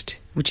text,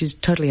 which is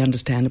totally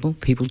understandable.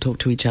 People talk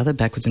to each other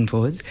backwards and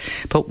forwards.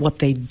 But what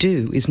they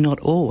do is not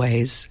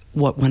always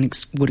what one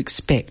would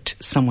expect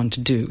someone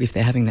to do if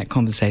they're having that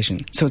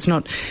conversation. So it's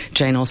not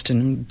Jane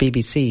Austen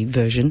BBC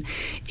version.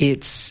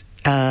 It's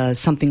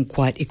something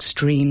quite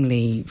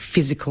extremely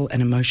physical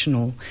and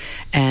emotional,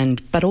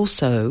 but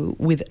also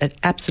with an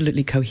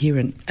absolutely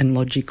coherent and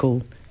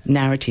logical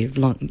narrative,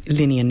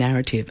 linear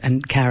narrative,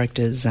 and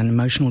characters and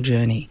emotional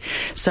journey.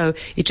 So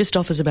it just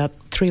offers about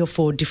 3 or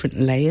 4 different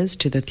layers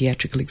to the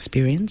theatrical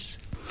experience.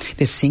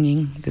 There's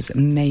singing.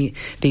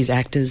 These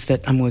actors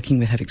that I'm working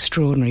with have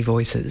extraordinary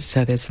voices,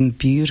 so there's some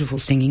beautiful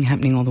singing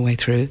happening all the way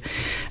through.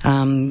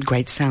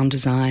 Great sound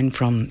design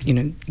from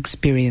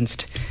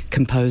experienced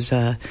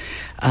composer,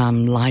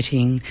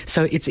 lighting.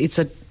 So it's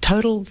a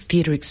total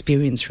theatre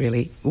experience,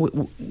 really.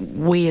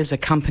 We as a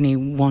company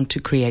want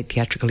to create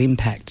theatrical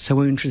impact, so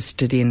we're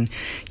interested in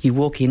you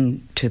walk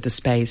into the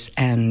space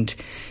and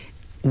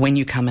when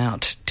you come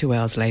out 2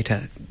 hours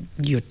later,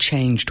 you're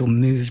changed or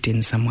moved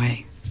in some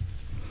way.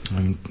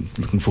 I'm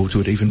looking forward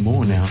to it even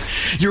more now.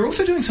 You're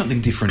also doing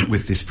something different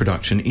with this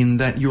production in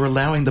that you're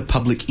allowing the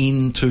public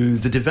into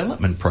the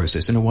development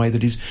process in a way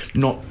that is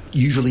not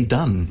usually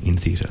done in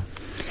theatre.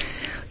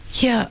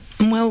 Yeah,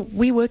 well,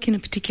 we work in a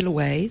particular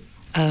way,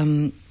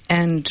 and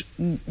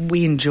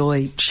we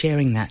enjoy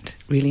sharing that,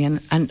 really.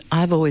 And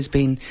I've always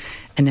been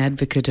an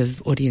advocate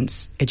of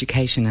audience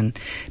education, and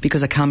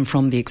because I come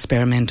from the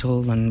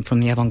experimental and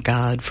from the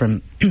avant-garde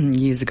from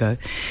years ago,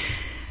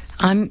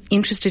 I'm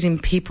interested in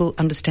people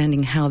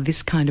understanding how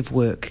this kind of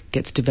work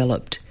gets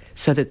developed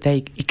so that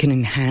it can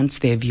enhance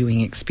their viewing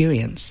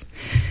experience.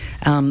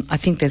 I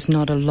think there's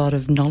not a lot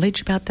of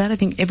knowledge about that. I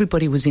think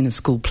everybody was in a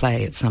school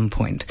play at some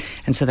point,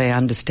 and so they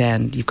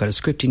understand you've got a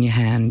script in your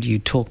hand, you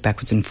talk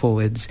backwards and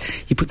forwards,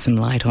 you put some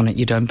light on it,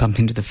 you don't bump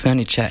into the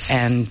furniture,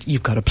 and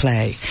you've got a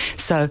play.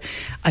 So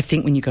I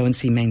think when you go and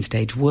see main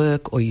stage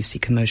work or you see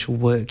commercial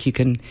work, you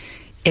can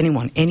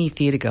any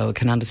theatre goer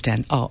can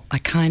understand, I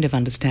kind of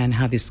understand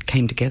how this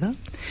came together.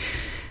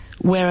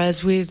 Whereas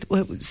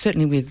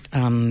certainly with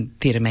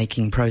theatre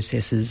making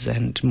processes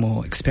and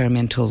more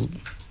experimental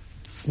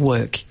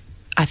work,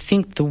 I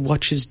think the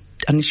watchers,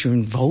 unless you're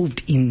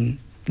involved in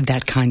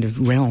that kind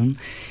of realm,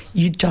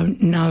 you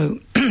don't know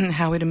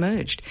how it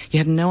emerged. You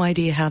have no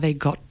idea how they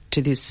got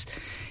to this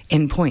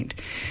end point.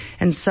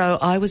 And so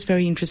I was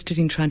very interested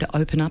in trying to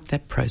open up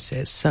that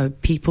process so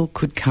people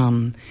could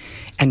come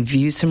and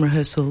view some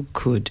rehearsal,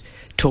 could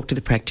talk to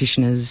the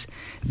practitioners,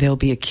 there'll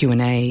be a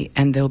Q&A,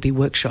 and there'll be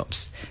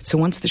workshops. So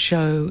once the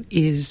show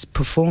is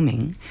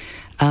performing,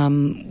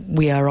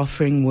 we are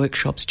offering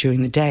workshops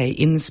during the day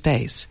in the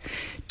space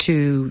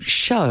to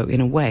show,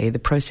 in a way, the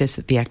process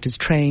that the actors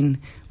train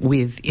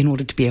with in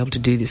order to be able to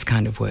do this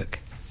kind of work.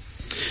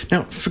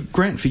 Now,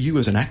 Grant, for you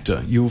as an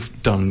actor,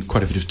 you've done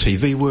quite a bit of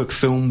TV work,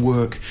 film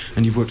work,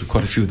 and you've worked with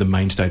quite a few of the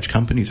main stage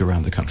companies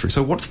around the country.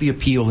 So what's the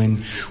appeal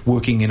in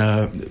working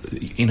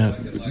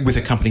with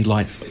a company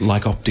like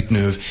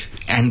OpticNerve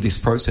and this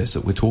process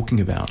that we're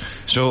talking about?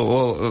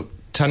 Sure. Well,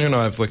 Tanya and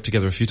I have worked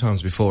together a few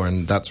times before,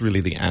 and that's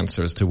really the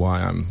answer as to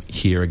why I'm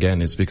here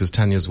again, is because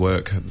Tanya's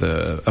work,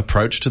 the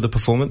approach to the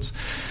performance,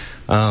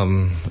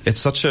 it's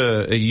such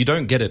you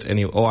don't get it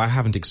I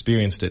haven't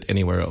experienced it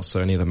anywhere else. So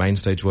any of the main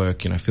stage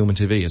work, film and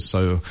TV is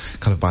so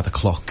kind of by the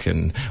clock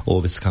and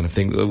all this kind of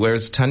thing.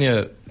 Whereas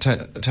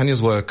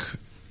Tanya's work,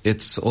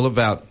 it's all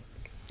about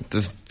the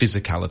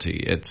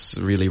physicality. It's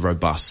really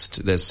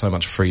robust. There's so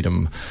much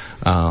freedom.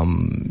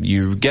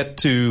 You get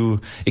to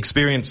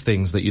experience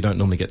things that you don't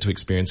normally get to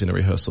experience in a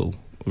rehearsal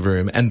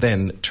room, and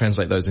then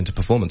translate those into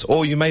performance.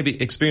 Or you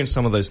maybe experience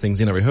some of those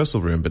things in a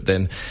rehearsal room, but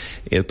then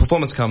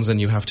performance comes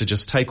and you have to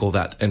just take all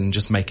that and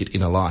just make it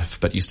inner life,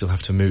 but you still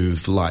have to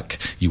move like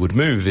you would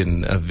move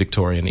in a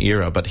Victorian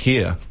era. But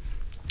here,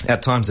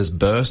 at times there's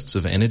bursts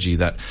of energy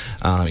that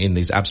in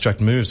these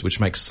abstract moves which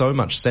make so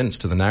much sense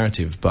to the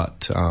narrative,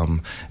 but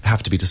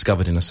have to be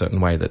discovered in a certain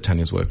way that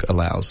Tanya's work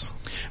allows.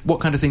 What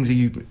kind of things are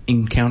you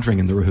encountering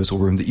in the rehearsal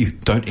room that you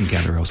don't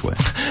encounter elsewhere?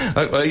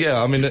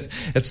 Yeah, I mean,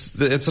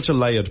 it's such a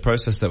layered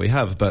process that we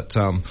have, but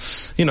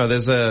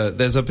there's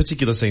a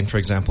particular scene, for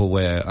example,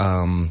 where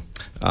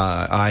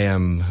I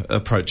am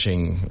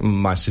approaching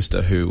my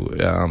sister, who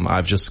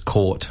I've just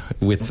caught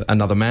with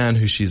another man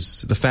who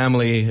the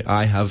family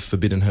I have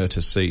forbidden her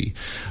to see.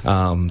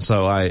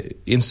 So I,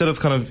 instead of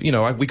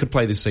we could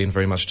play this scene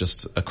very much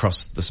just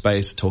across the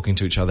space, talking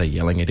to each other,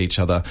 yelling at each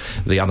other.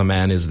 The other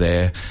man is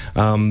there.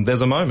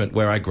 There's a moment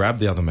where I grab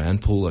the other man,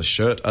 pull his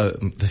shirt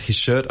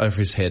over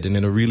his head, and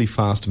in a really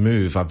fast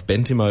move, I've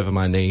bent him over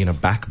my knee in a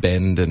back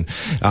bend, and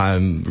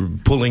I'm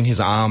pulling his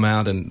arm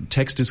out, and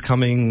text is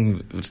coming,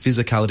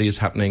 physicality is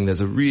happening.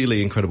 There's a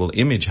really incredible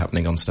image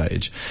happening on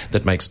stage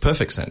that makes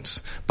perfect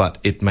sense, but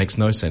it makes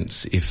no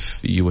sense if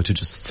you were to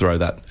just throw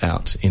that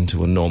out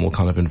into a normal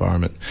kind of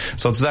environment.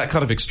 So it's that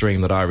kind of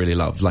extreme that I really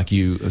love. Like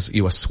you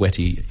are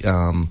sweaty.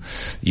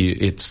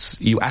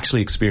 You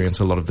actually experience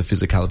a lot of the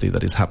physicality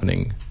that is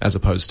happening, as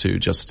opposed to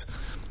just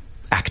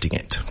acting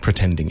it,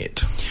 pretending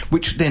it.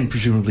 Which then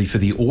presumably for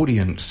the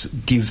audience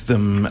gives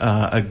them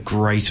a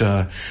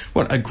greater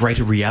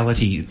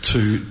reality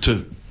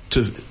to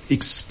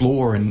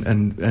explore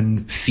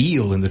and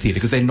feel in the theatre,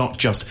 because they're not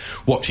just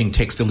watching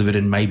text delivered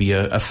and maybe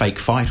a fake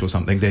fight or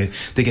something. They're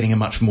getting a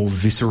much more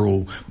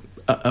visceral.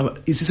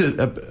 Is this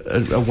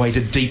a way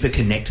to deeper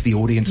connect the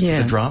audience to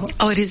the drama?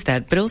 Oh, it is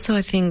that. But also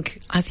I think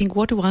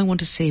what do I want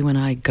to see when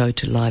I go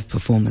to live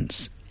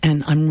performance?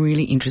 And I'm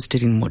really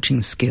interested in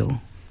watching skill.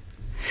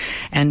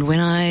 And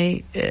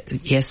when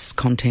yes,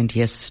 content,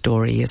 yes,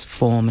 story, yes,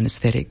 form and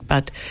aesthetic,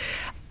 but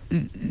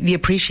the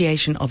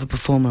appreciation of a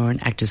performer or an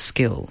actor's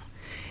skill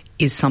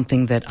is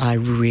something that I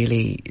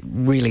really,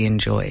 really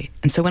enjoy.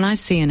 And so when I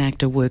see an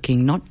actor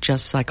working not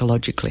just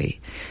psychologically,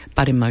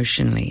 but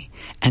emotionally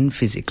and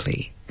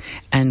physically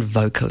and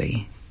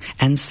vocally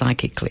and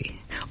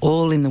psychically,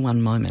 all in the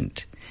one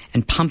moment,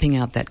 and pumping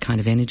out that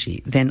kind of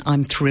energy, then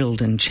I'm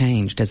thrilled and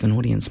changed as an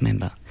audience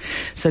member.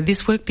 So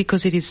this work,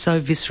 because it is so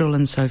visceral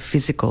and so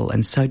physical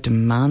and so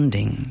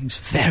demanding, it's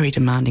very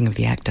demanding of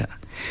the actor,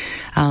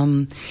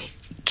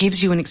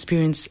 gives you an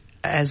experience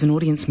as an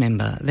audience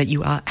member that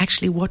you are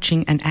actually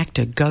watching an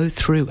actor go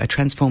through a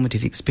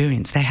transformative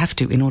experience. They have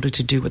to in order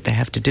to do what they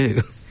have to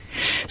do.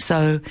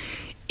 So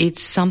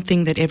it's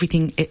something that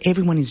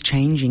everyone is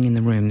changing in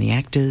the room. The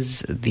actors,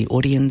 the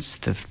audience,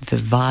 the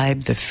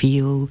vibe, the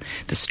feel,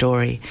 the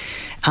story.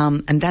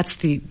 And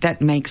that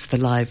makes the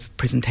live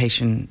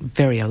presentation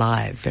very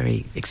alive,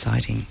 very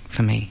exciting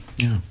for me.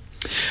 Yeah.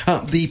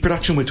 The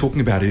production we're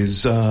talking about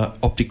is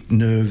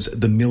OpticNerve's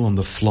The Mill on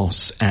the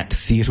Floss at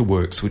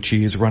TheatreWorks, which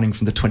is running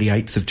from the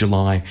 28th of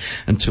July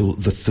until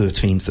the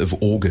 13th of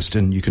August.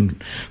 And you can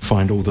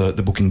find all the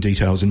booking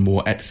details and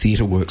more at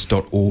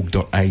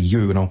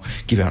theatreworks.org.au. And I'll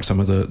give out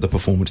some of the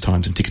performance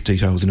times and ticket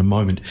details in a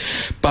moment.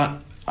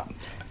 But,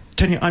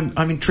 Tanya,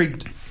 I'm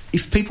intrigued.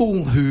 If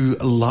people who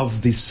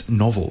love this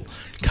novel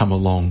come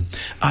along,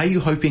 are you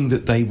hoping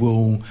that they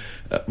will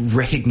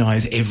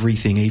recognise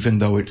everything, even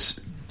though it's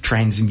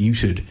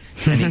transmuted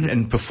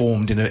and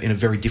performed in a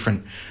very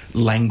different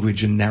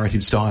language and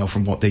narrative style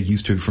from what they're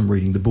used to from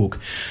reading the book.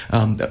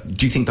 Do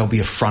you think they'll be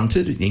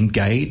affronted,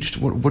 engaged?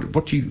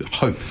 What do you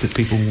hope that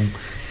people will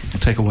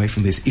take away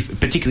from this,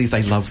 particularly if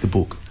they love the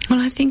book? Well,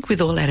 I think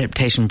with all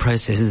adaptation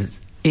processes,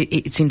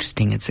 it's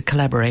interesting. It's a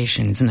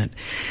collaboration, isn't it?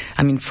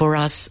 I mean, for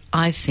us,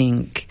 I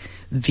think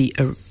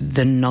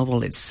the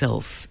novel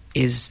itself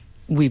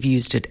we've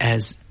used it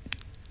as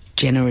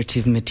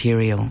generative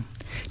material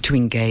to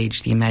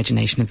engage the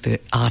imagination of the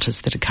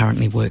artists that are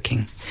currently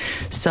working.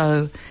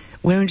 So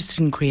we're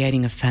interested in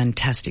creating a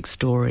fantastic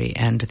story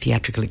and a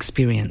theatrical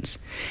experience.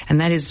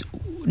 And that is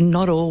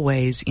not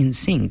always in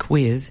sync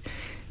with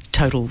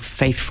total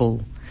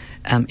faithful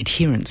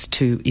adherence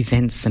to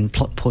events and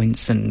plot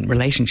points and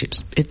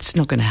relationships. It's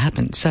not going to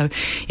happen. So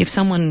if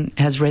someone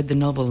has read the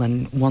novel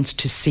and wants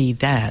to see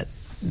that,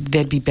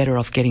 they'd be better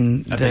off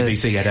getting the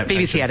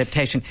BBC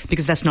adaptation,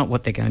 because that's not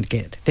what they're going to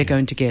get. They're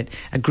going to get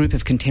a group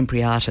of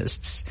contemporary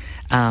artists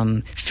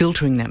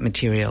filtering that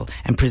material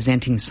and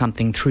presenting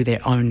something through their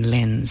own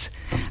lens.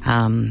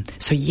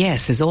 So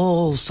yes, there's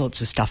all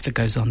sorts of stuff that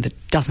goes on that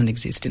doesn't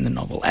exist in the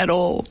novel at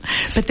all.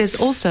 But there's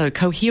also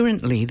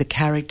coherently the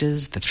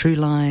characters, the through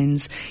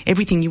lines,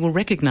 everything you will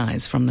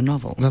recognise from the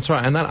novel. That's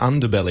right, and that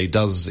underbelly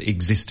does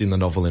exist in the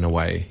novel in a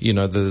way. You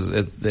know,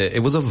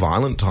 it was a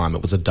violent time.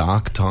 It was a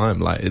dark time.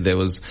 Like, there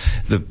was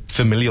the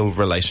familial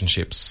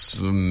relationships,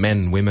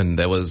 men, women.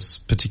 There was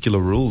particular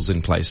rules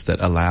in place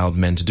that allowed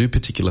men to do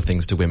particular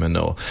things to women,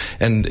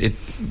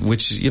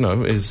 which, you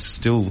know, is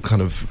still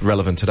kind of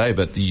relevant today.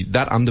 But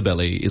that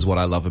underbelly is what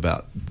I love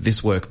about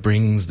this work.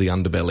 Brings the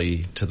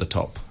underbelly to the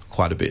top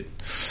quite a bit.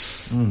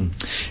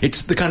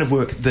 It's the kind of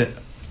work that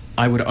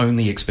I would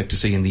only expect to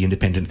see in the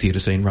independent theatre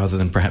scene rather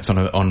than perhaps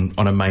on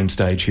a main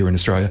stage here in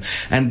Australia.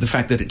 And the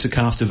fact that it's a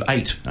cast of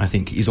 8, I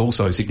think, is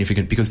also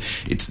significant, because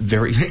it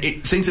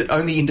seems that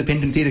only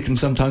independent theatre can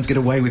sometimes get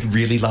away with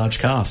really large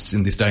casts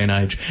in this day and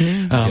age.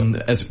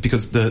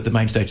 Because the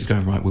main stage is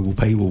going, right, we will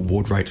pay you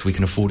award rates, we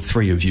can afford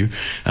 3 of you,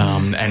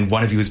 and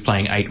one of you is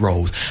playing 8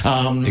 roles.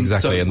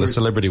 Exactly, and the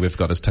celebrity we've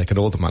got has taken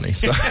all the money,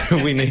 so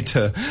we need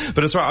to...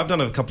 But it's right, I've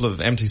done a couple of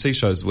MTC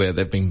shows where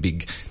there've been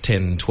big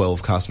 10,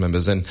 12 cast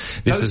members, and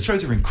those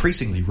shows are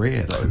increasingly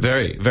rare, though.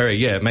 Very, very,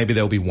 yeah. Maybe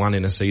there'll be one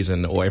in a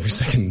season or every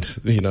second,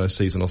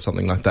 season or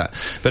something like that.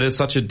 But it's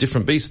such a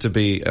different beast to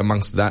be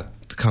amongst that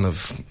kind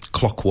of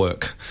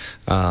clockwork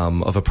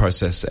of a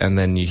process. And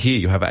then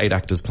you have 8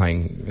 actors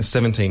playing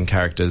 17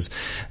 characters.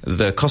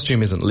 The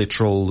costume isn't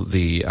literal.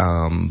 The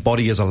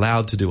body is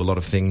allowed to do a lot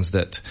of things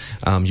that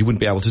you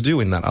wouldn't be able to do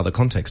in that other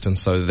context. And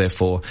so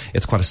therefore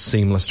it's quite a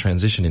seamless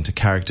transition into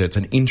character. It's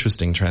an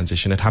interesting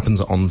transition. It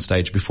happens on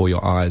stage before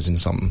your eyes in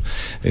some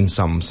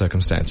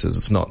circumstances.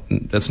 It's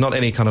not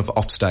any kind of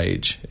off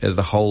stage.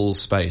 The whole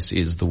space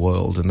is the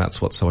world, and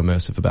that's what's so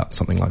immersive about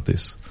something like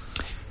this.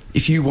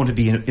 If you want to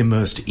be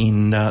immersed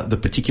in the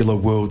particular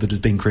world that has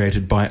been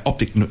created by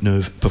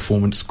OpticNerve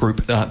Performance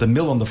Group, the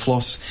Mill on the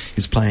Floss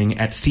is playing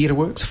at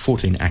TheatreWorks,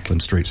 14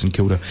 Ackland Street, St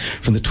Kilda,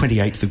 from the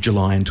 28th of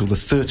July until the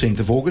 13th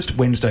of August,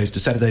 Wednesdays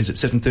to Saturdays at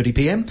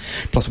 7:30pm,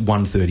 plus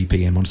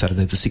 1:30pm on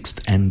Saturday the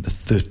 6th and the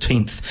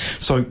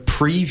 13th. So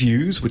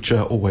previews, which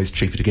are always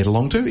cheaper to get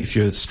along to if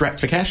you're strapped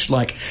for cash,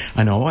 like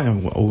I know I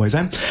always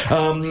am,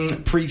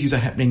 previews are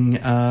happening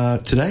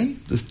today,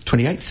 the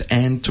 28th,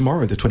 and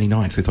tomorrow, the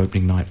 29th, with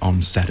opening night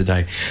on Saturday.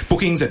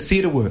 Bookings at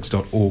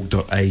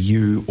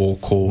theatreworks.org.au or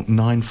call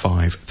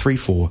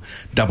 9534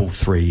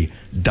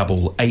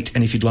 3388.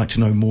 And if you'd like to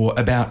know more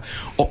about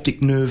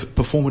OpticNerve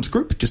Performance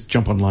Group, just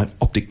jump online,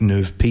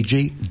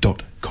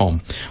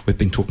 opticnervepg.com. We've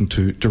been talking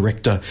to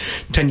director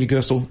Tanya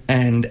Gerstle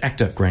and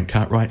actor Grant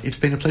Cartwright. It's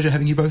been a pleasure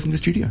having you both in the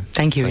studio.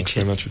 Thank you, Thanks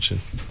Richard. very much, Richard.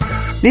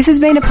 This has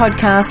been a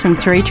podcast from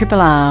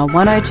 3RRR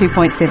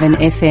 102.7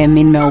 FM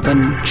in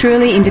Melbourne.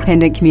 Truly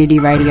independent community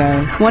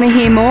radio. Want to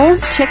hear more?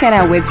 Check out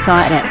our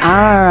website at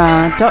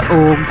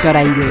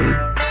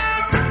rrr.org.au.